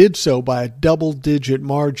 and did so by a double-digit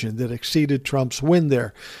margin that exceeded Trump's win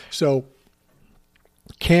there. So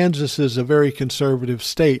Kansas is a very conservative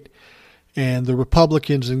state, and the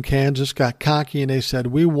Republicans in Kansas got cocky and they said,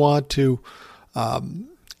 we want to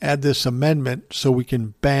add this amendment so we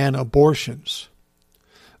can ban abortions.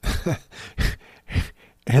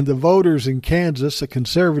 And the voters in Kansas, a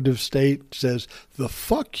conservative state, says, the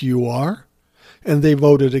fuck you are. And they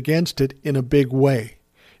voted against it in a big way.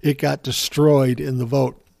 It got destroyed in the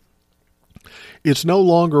vote. It's no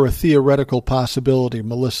longer a theoretical possibility,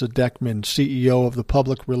 Melissa Deckman, CEO of the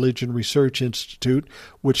Public Religion Research Institute,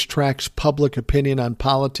 which tracks public opinion on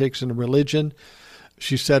politics and religion.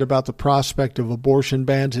 She said about the prospect of abortion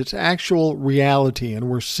bans, it's actual reality, and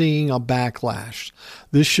we're seeing a backlash.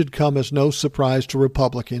 This should come as no surprise to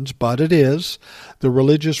Republicans, but it is. The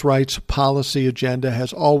religious rights policy agenda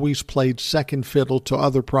has always played second fiddle to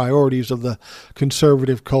other priorities of the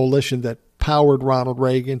conservative coalition that powered Ronald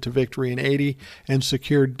Reagan to victory in '80 and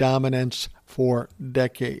secured dominance for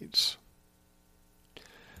decades.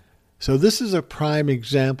 So this is a prime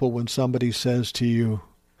example when somebody says to you,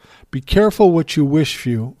 be careful what you wish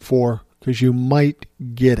for, because you might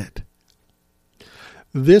get it.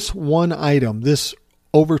 This one item, this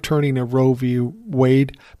overturning of Roe v.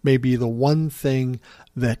 Wade, may be the one thing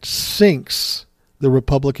that sinks the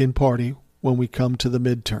Republican Party when we come to the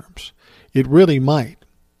midterms. It really might.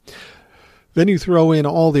 Then you throw in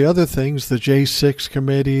all the other things, the J6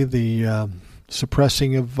 committee, the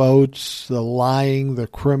suppressing of votes, the lying, the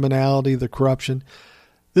criminality, the corruption.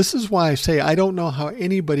 This is why I say I don't know how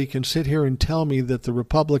anybody can sit here and tell me that the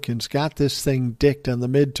Republicans got this thing dicked on the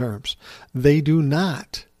midterms. They do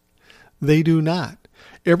not. They do not.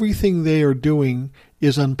 Everything they are doing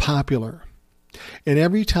is unpopular. And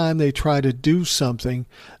every time they try to do something,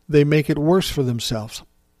 they make it worse for themselves.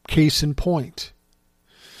 Case in point.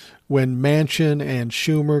 When Manchin and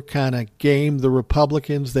Schumer kind of game the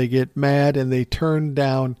Republicans, they get mad and they turn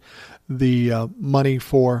down the money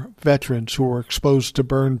for veterans who were exposed to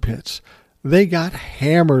burn pits. They got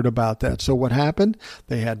hammered about that. So what happened?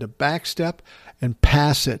 They had to backstep and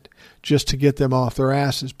pass it just to get them off their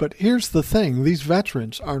asses. But here's the thing. These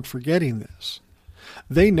veterans aren't forgetting this.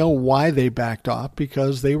 They know why they backed off,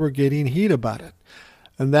 because they were getting heat about it.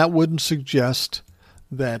 And that wouldn't suggest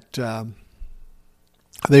that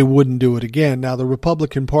they wouldn't do it again. Now, the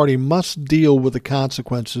Republican Party must deal with the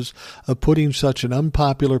consequences of putting such an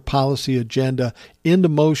unpopular policy agenda into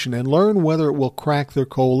motion and learn whether it will crack their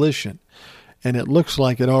coalition. And it looks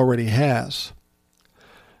like it already has.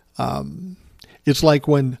 It's like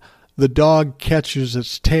when the dog catches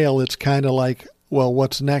its tail, it's kind of like, well,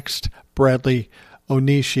 what's next? Bradley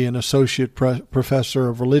Onishi, an associate professor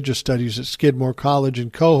of religious studies at Skidmore College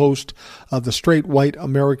and co-host of the Straight White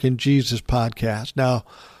American Jesus podcast. Now,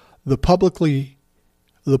 the public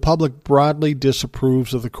broadly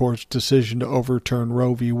disapproves of the court's decision to overturn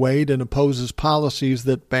Roe v. Wade and opposes policies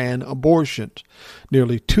that ban abortions.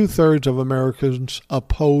 Nearly 2/3 of Americans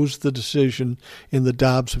oppose the decision in the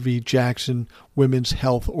Dobbs v. Jackson Women's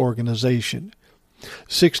Health Organization.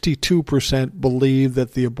 62% believe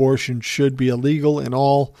that the abortion should be illegal in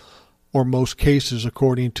all or most cases,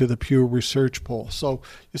 according to the Pew Research poll. So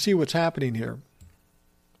you see what's happening here.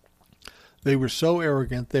 They were so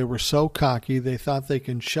arrogant, they were so cocky, they thought they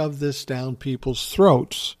can shove this down people's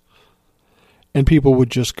throats and people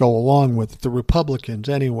would just go along with it, the Republicans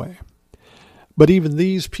anyway. But even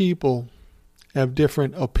these people have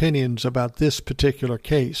different opinions about this particular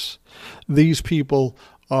case. These people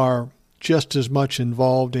are just as much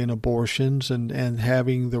involved in abortions and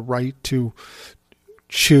having the right to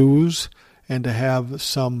choose and to have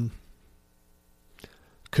some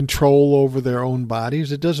control over their own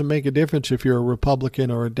bodies. It doesn't make a difference if you're a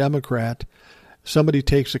Republican or a Democrat. Somebody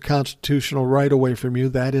takes a constitutional right away from you,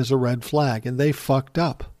 that is a red flag, and they fucked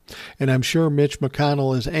up. And I'm sure Mitch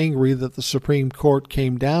McConnell is angry that the Supreme Court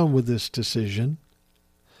came down with this decision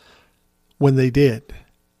when they did.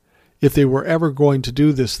 If they were ever going to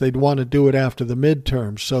do this, they'd want to do it after the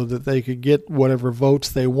midterms so that they could get whatever votes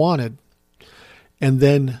they wanted and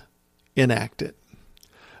then enact it.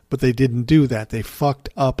 But they didn't do that. They fucked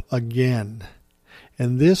up again.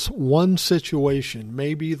 And this one situation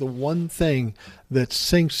may be the one thing that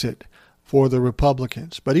sinks it for the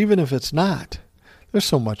Republicans. But even if it's not, there's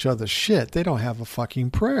so much other shit. They don't have a fucking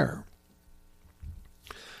prayer.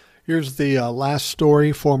 Here's the last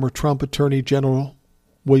story. Former Trump Attorney General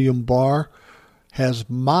William Barr has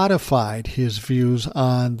modified his views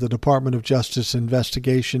on the Department of Justice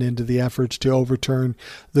investigation into the efforts to overturn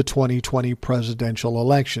the 2020 presidential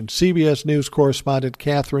election. CBS News correspondent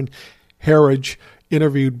Catherine Herridge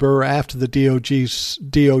interviewed Barr after the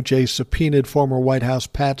DOJ subpoenaed former White House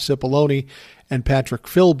Pat Cipollone and Patrick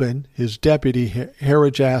Philbin, his deputy.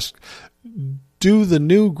 Herridge asked, do the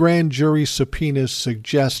new grand jury subpoenas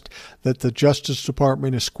suggest that the Justice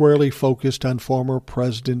Department is squarely focused on former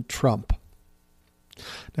President Trump?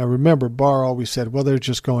 Now remember, Barr always said, well, they're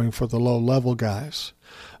just going for the low-level guys.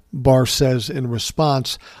 Barr says in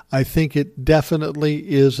response, I think it definitely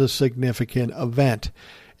is a significant event.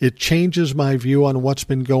 It changes my view on what's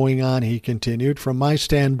been going on, he continued. From my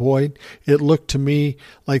standpoint, it looked to me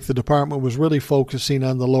like the department was really focusing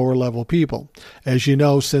on the lower-level people. As you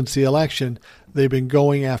know, since the election, they've been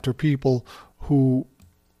going after people who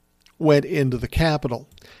went into the Capitol.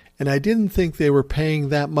 And I didn't think they were paying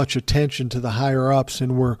that much attention to the higher-ups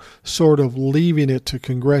and were sort of leaving it to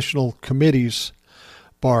congressional committees,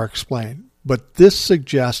 Barr explained. But this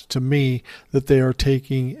suggests to me that they are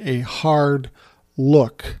taking a hard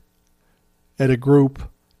look at a group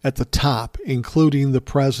at the top, including the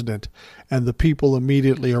president and the people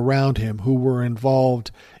immediately around him who were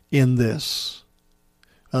involved in this.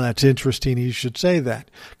 Well, that's interesting he should say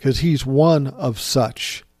that, because he's one of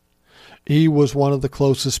such. He was one of the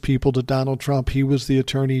closest people to Donald Trump. He was the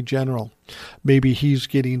Attorney General. Maybe he's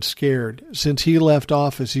getting scared. Since he left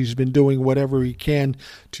office, he's been doing whatever he can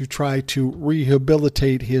to try to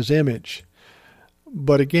rehabilitate his image.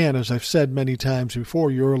 But again, as I've said many times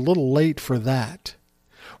before, you're a little late for that.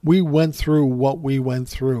 We went through what we went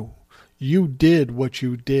through. You did what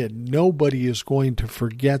you did. Nobody is going to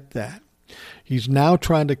forget that. He's now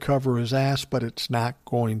trying to cover his ass, but it's not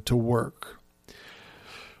going to work.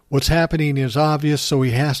 What's happening is obvious, so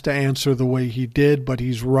he has to answer the way he did, but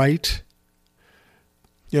he's right.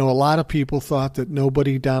 You know, a lot of people thought that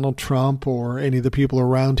nobody, Donald Trump or any of the people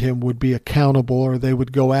around him, would be accountable or they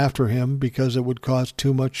would go after him because it would cause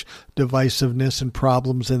too much divisiveness and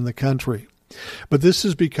problems in the country. But this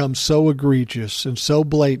has become so egregious and so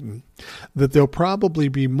blatant that there'll probably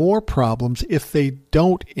be more problems if they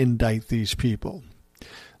don't indict these people.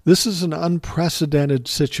 This is an unprecedented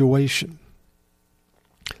situation.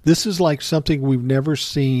 This is like something we've never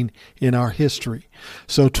seen in our history.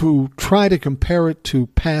 So to try to compare it to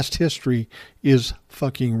past history is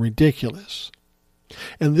fucking ridiculous.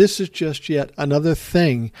 And this is just yet another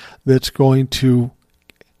thing that's going to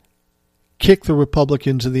kick the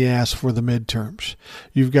Republicans in the ass for the midterms.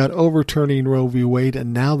 You've got overturning Roe v. Wade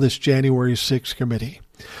and now this January 6th committee.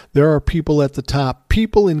 There are people at the top,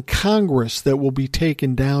 people in Congress that will be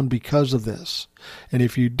taken down because of this. And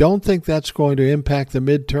if you don't think that's going to impact the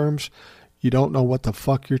midterms, you don't know what the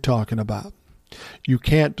fuck you're talking about. You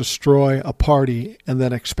can't destroy a party and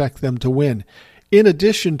then expect them to win. In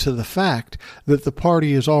addition to the fact that the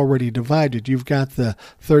party is already divided. You've got the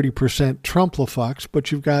 30% Trump-lafucks,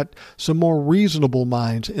 but you've got some more reasonable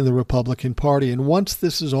minds in the Republican Party. And once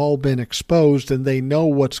this has all been exposed and they know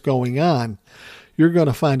what's going on, you're going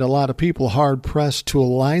to find a lot of people hard-pressed to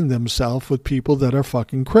align themselves with people that are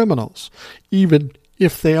fucking criminals, even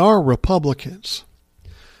if they are Republicans.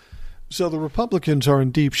 So the Republicans are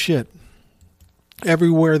in deep shit.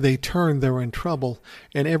 Everywhere they turn, they're in trouble,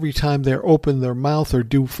 and every time they open their mouth or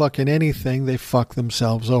do fucking anything, they fuck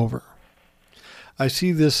themselves over. I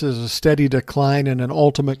see this as a steady decline and an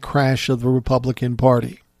ultimate crash of the Republican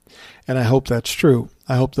Party. And I hope that's true.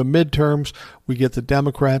 I hope the midterms, we get the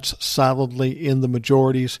Democrats solidly in the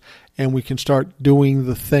majorities, and we can start doing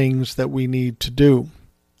the things that we need to do.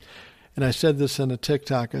 And I said this in a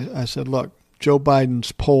TikTok. I said, look, Joe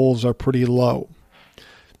Biden's polls are pretty low.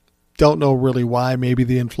 Don't know really why. Maybe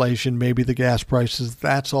the inflation, maybe the gas prices,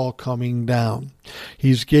 that's all coming down.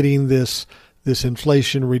 He's getting this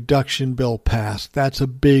inflation reduction bill passed. That's a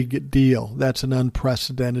big deal. That's an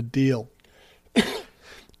unprecedented deal.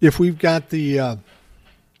 If we've got the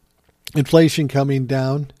inflation coming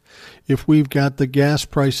down, if we've got the gas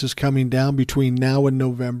prices coming down between now and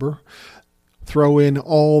November, throw in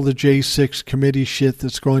all the J6 committee shit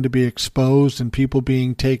that's going to be exposed and people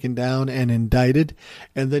being taken down and indicted,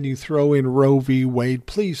 and then you throw in Roe v. Wade,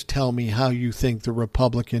 please tell me how you think the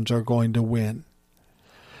Republicans are going to win.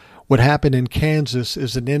 What happened in Kansas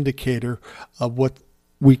is an indicator of what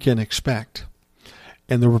we can expect.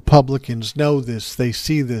 And the Republicans know this, they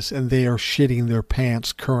see this, and they are shitting their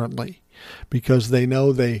pants currently because they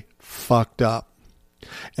know they fucked up.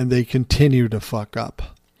 And they continue to fuck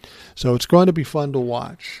up. So it's going to be fun to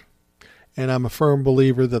watch. And I'm a firm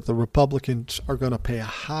believer that the Republicans are going to pay a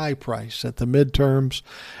high price at the midterms.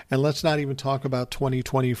 And let's not even talk about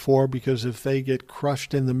 2024, because if they get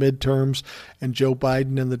crushed in the midterms and Joe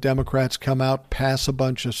Biden and the Democrats come out, pass a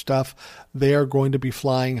bunch of stuff, they are going to be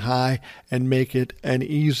flying high and make it an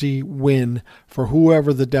easy win for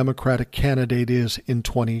whoever the Democratic candidate is in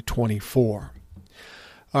 2024.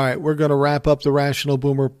 All right, we're going to wrap up the Rational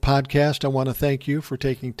Boomer podcast. I want to thank you for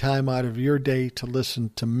taking time out of your day to listen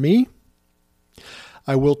to me.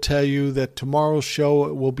 I will tell you that tomorrow's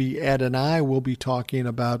show will be Ed and I will be talking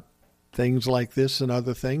about things like this and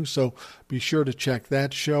other things, so be sure to check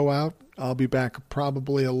that show out. I'll be back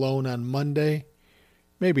probably alone on Monday.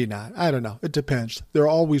 Maybe not. I don't know. It depends. There'll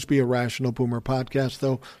always be a Rational Boomer podcast,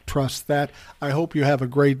 though. Trust that. I hope you have a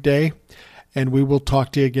great day, and we will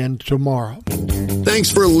talk to you again tomorrow.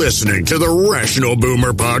 Thanks for listening to the Rational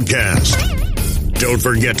Boomer podcast. Don't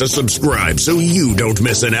forget to subscribe so you don't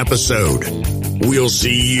miss an episode. We'll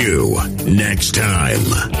see you next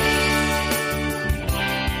time.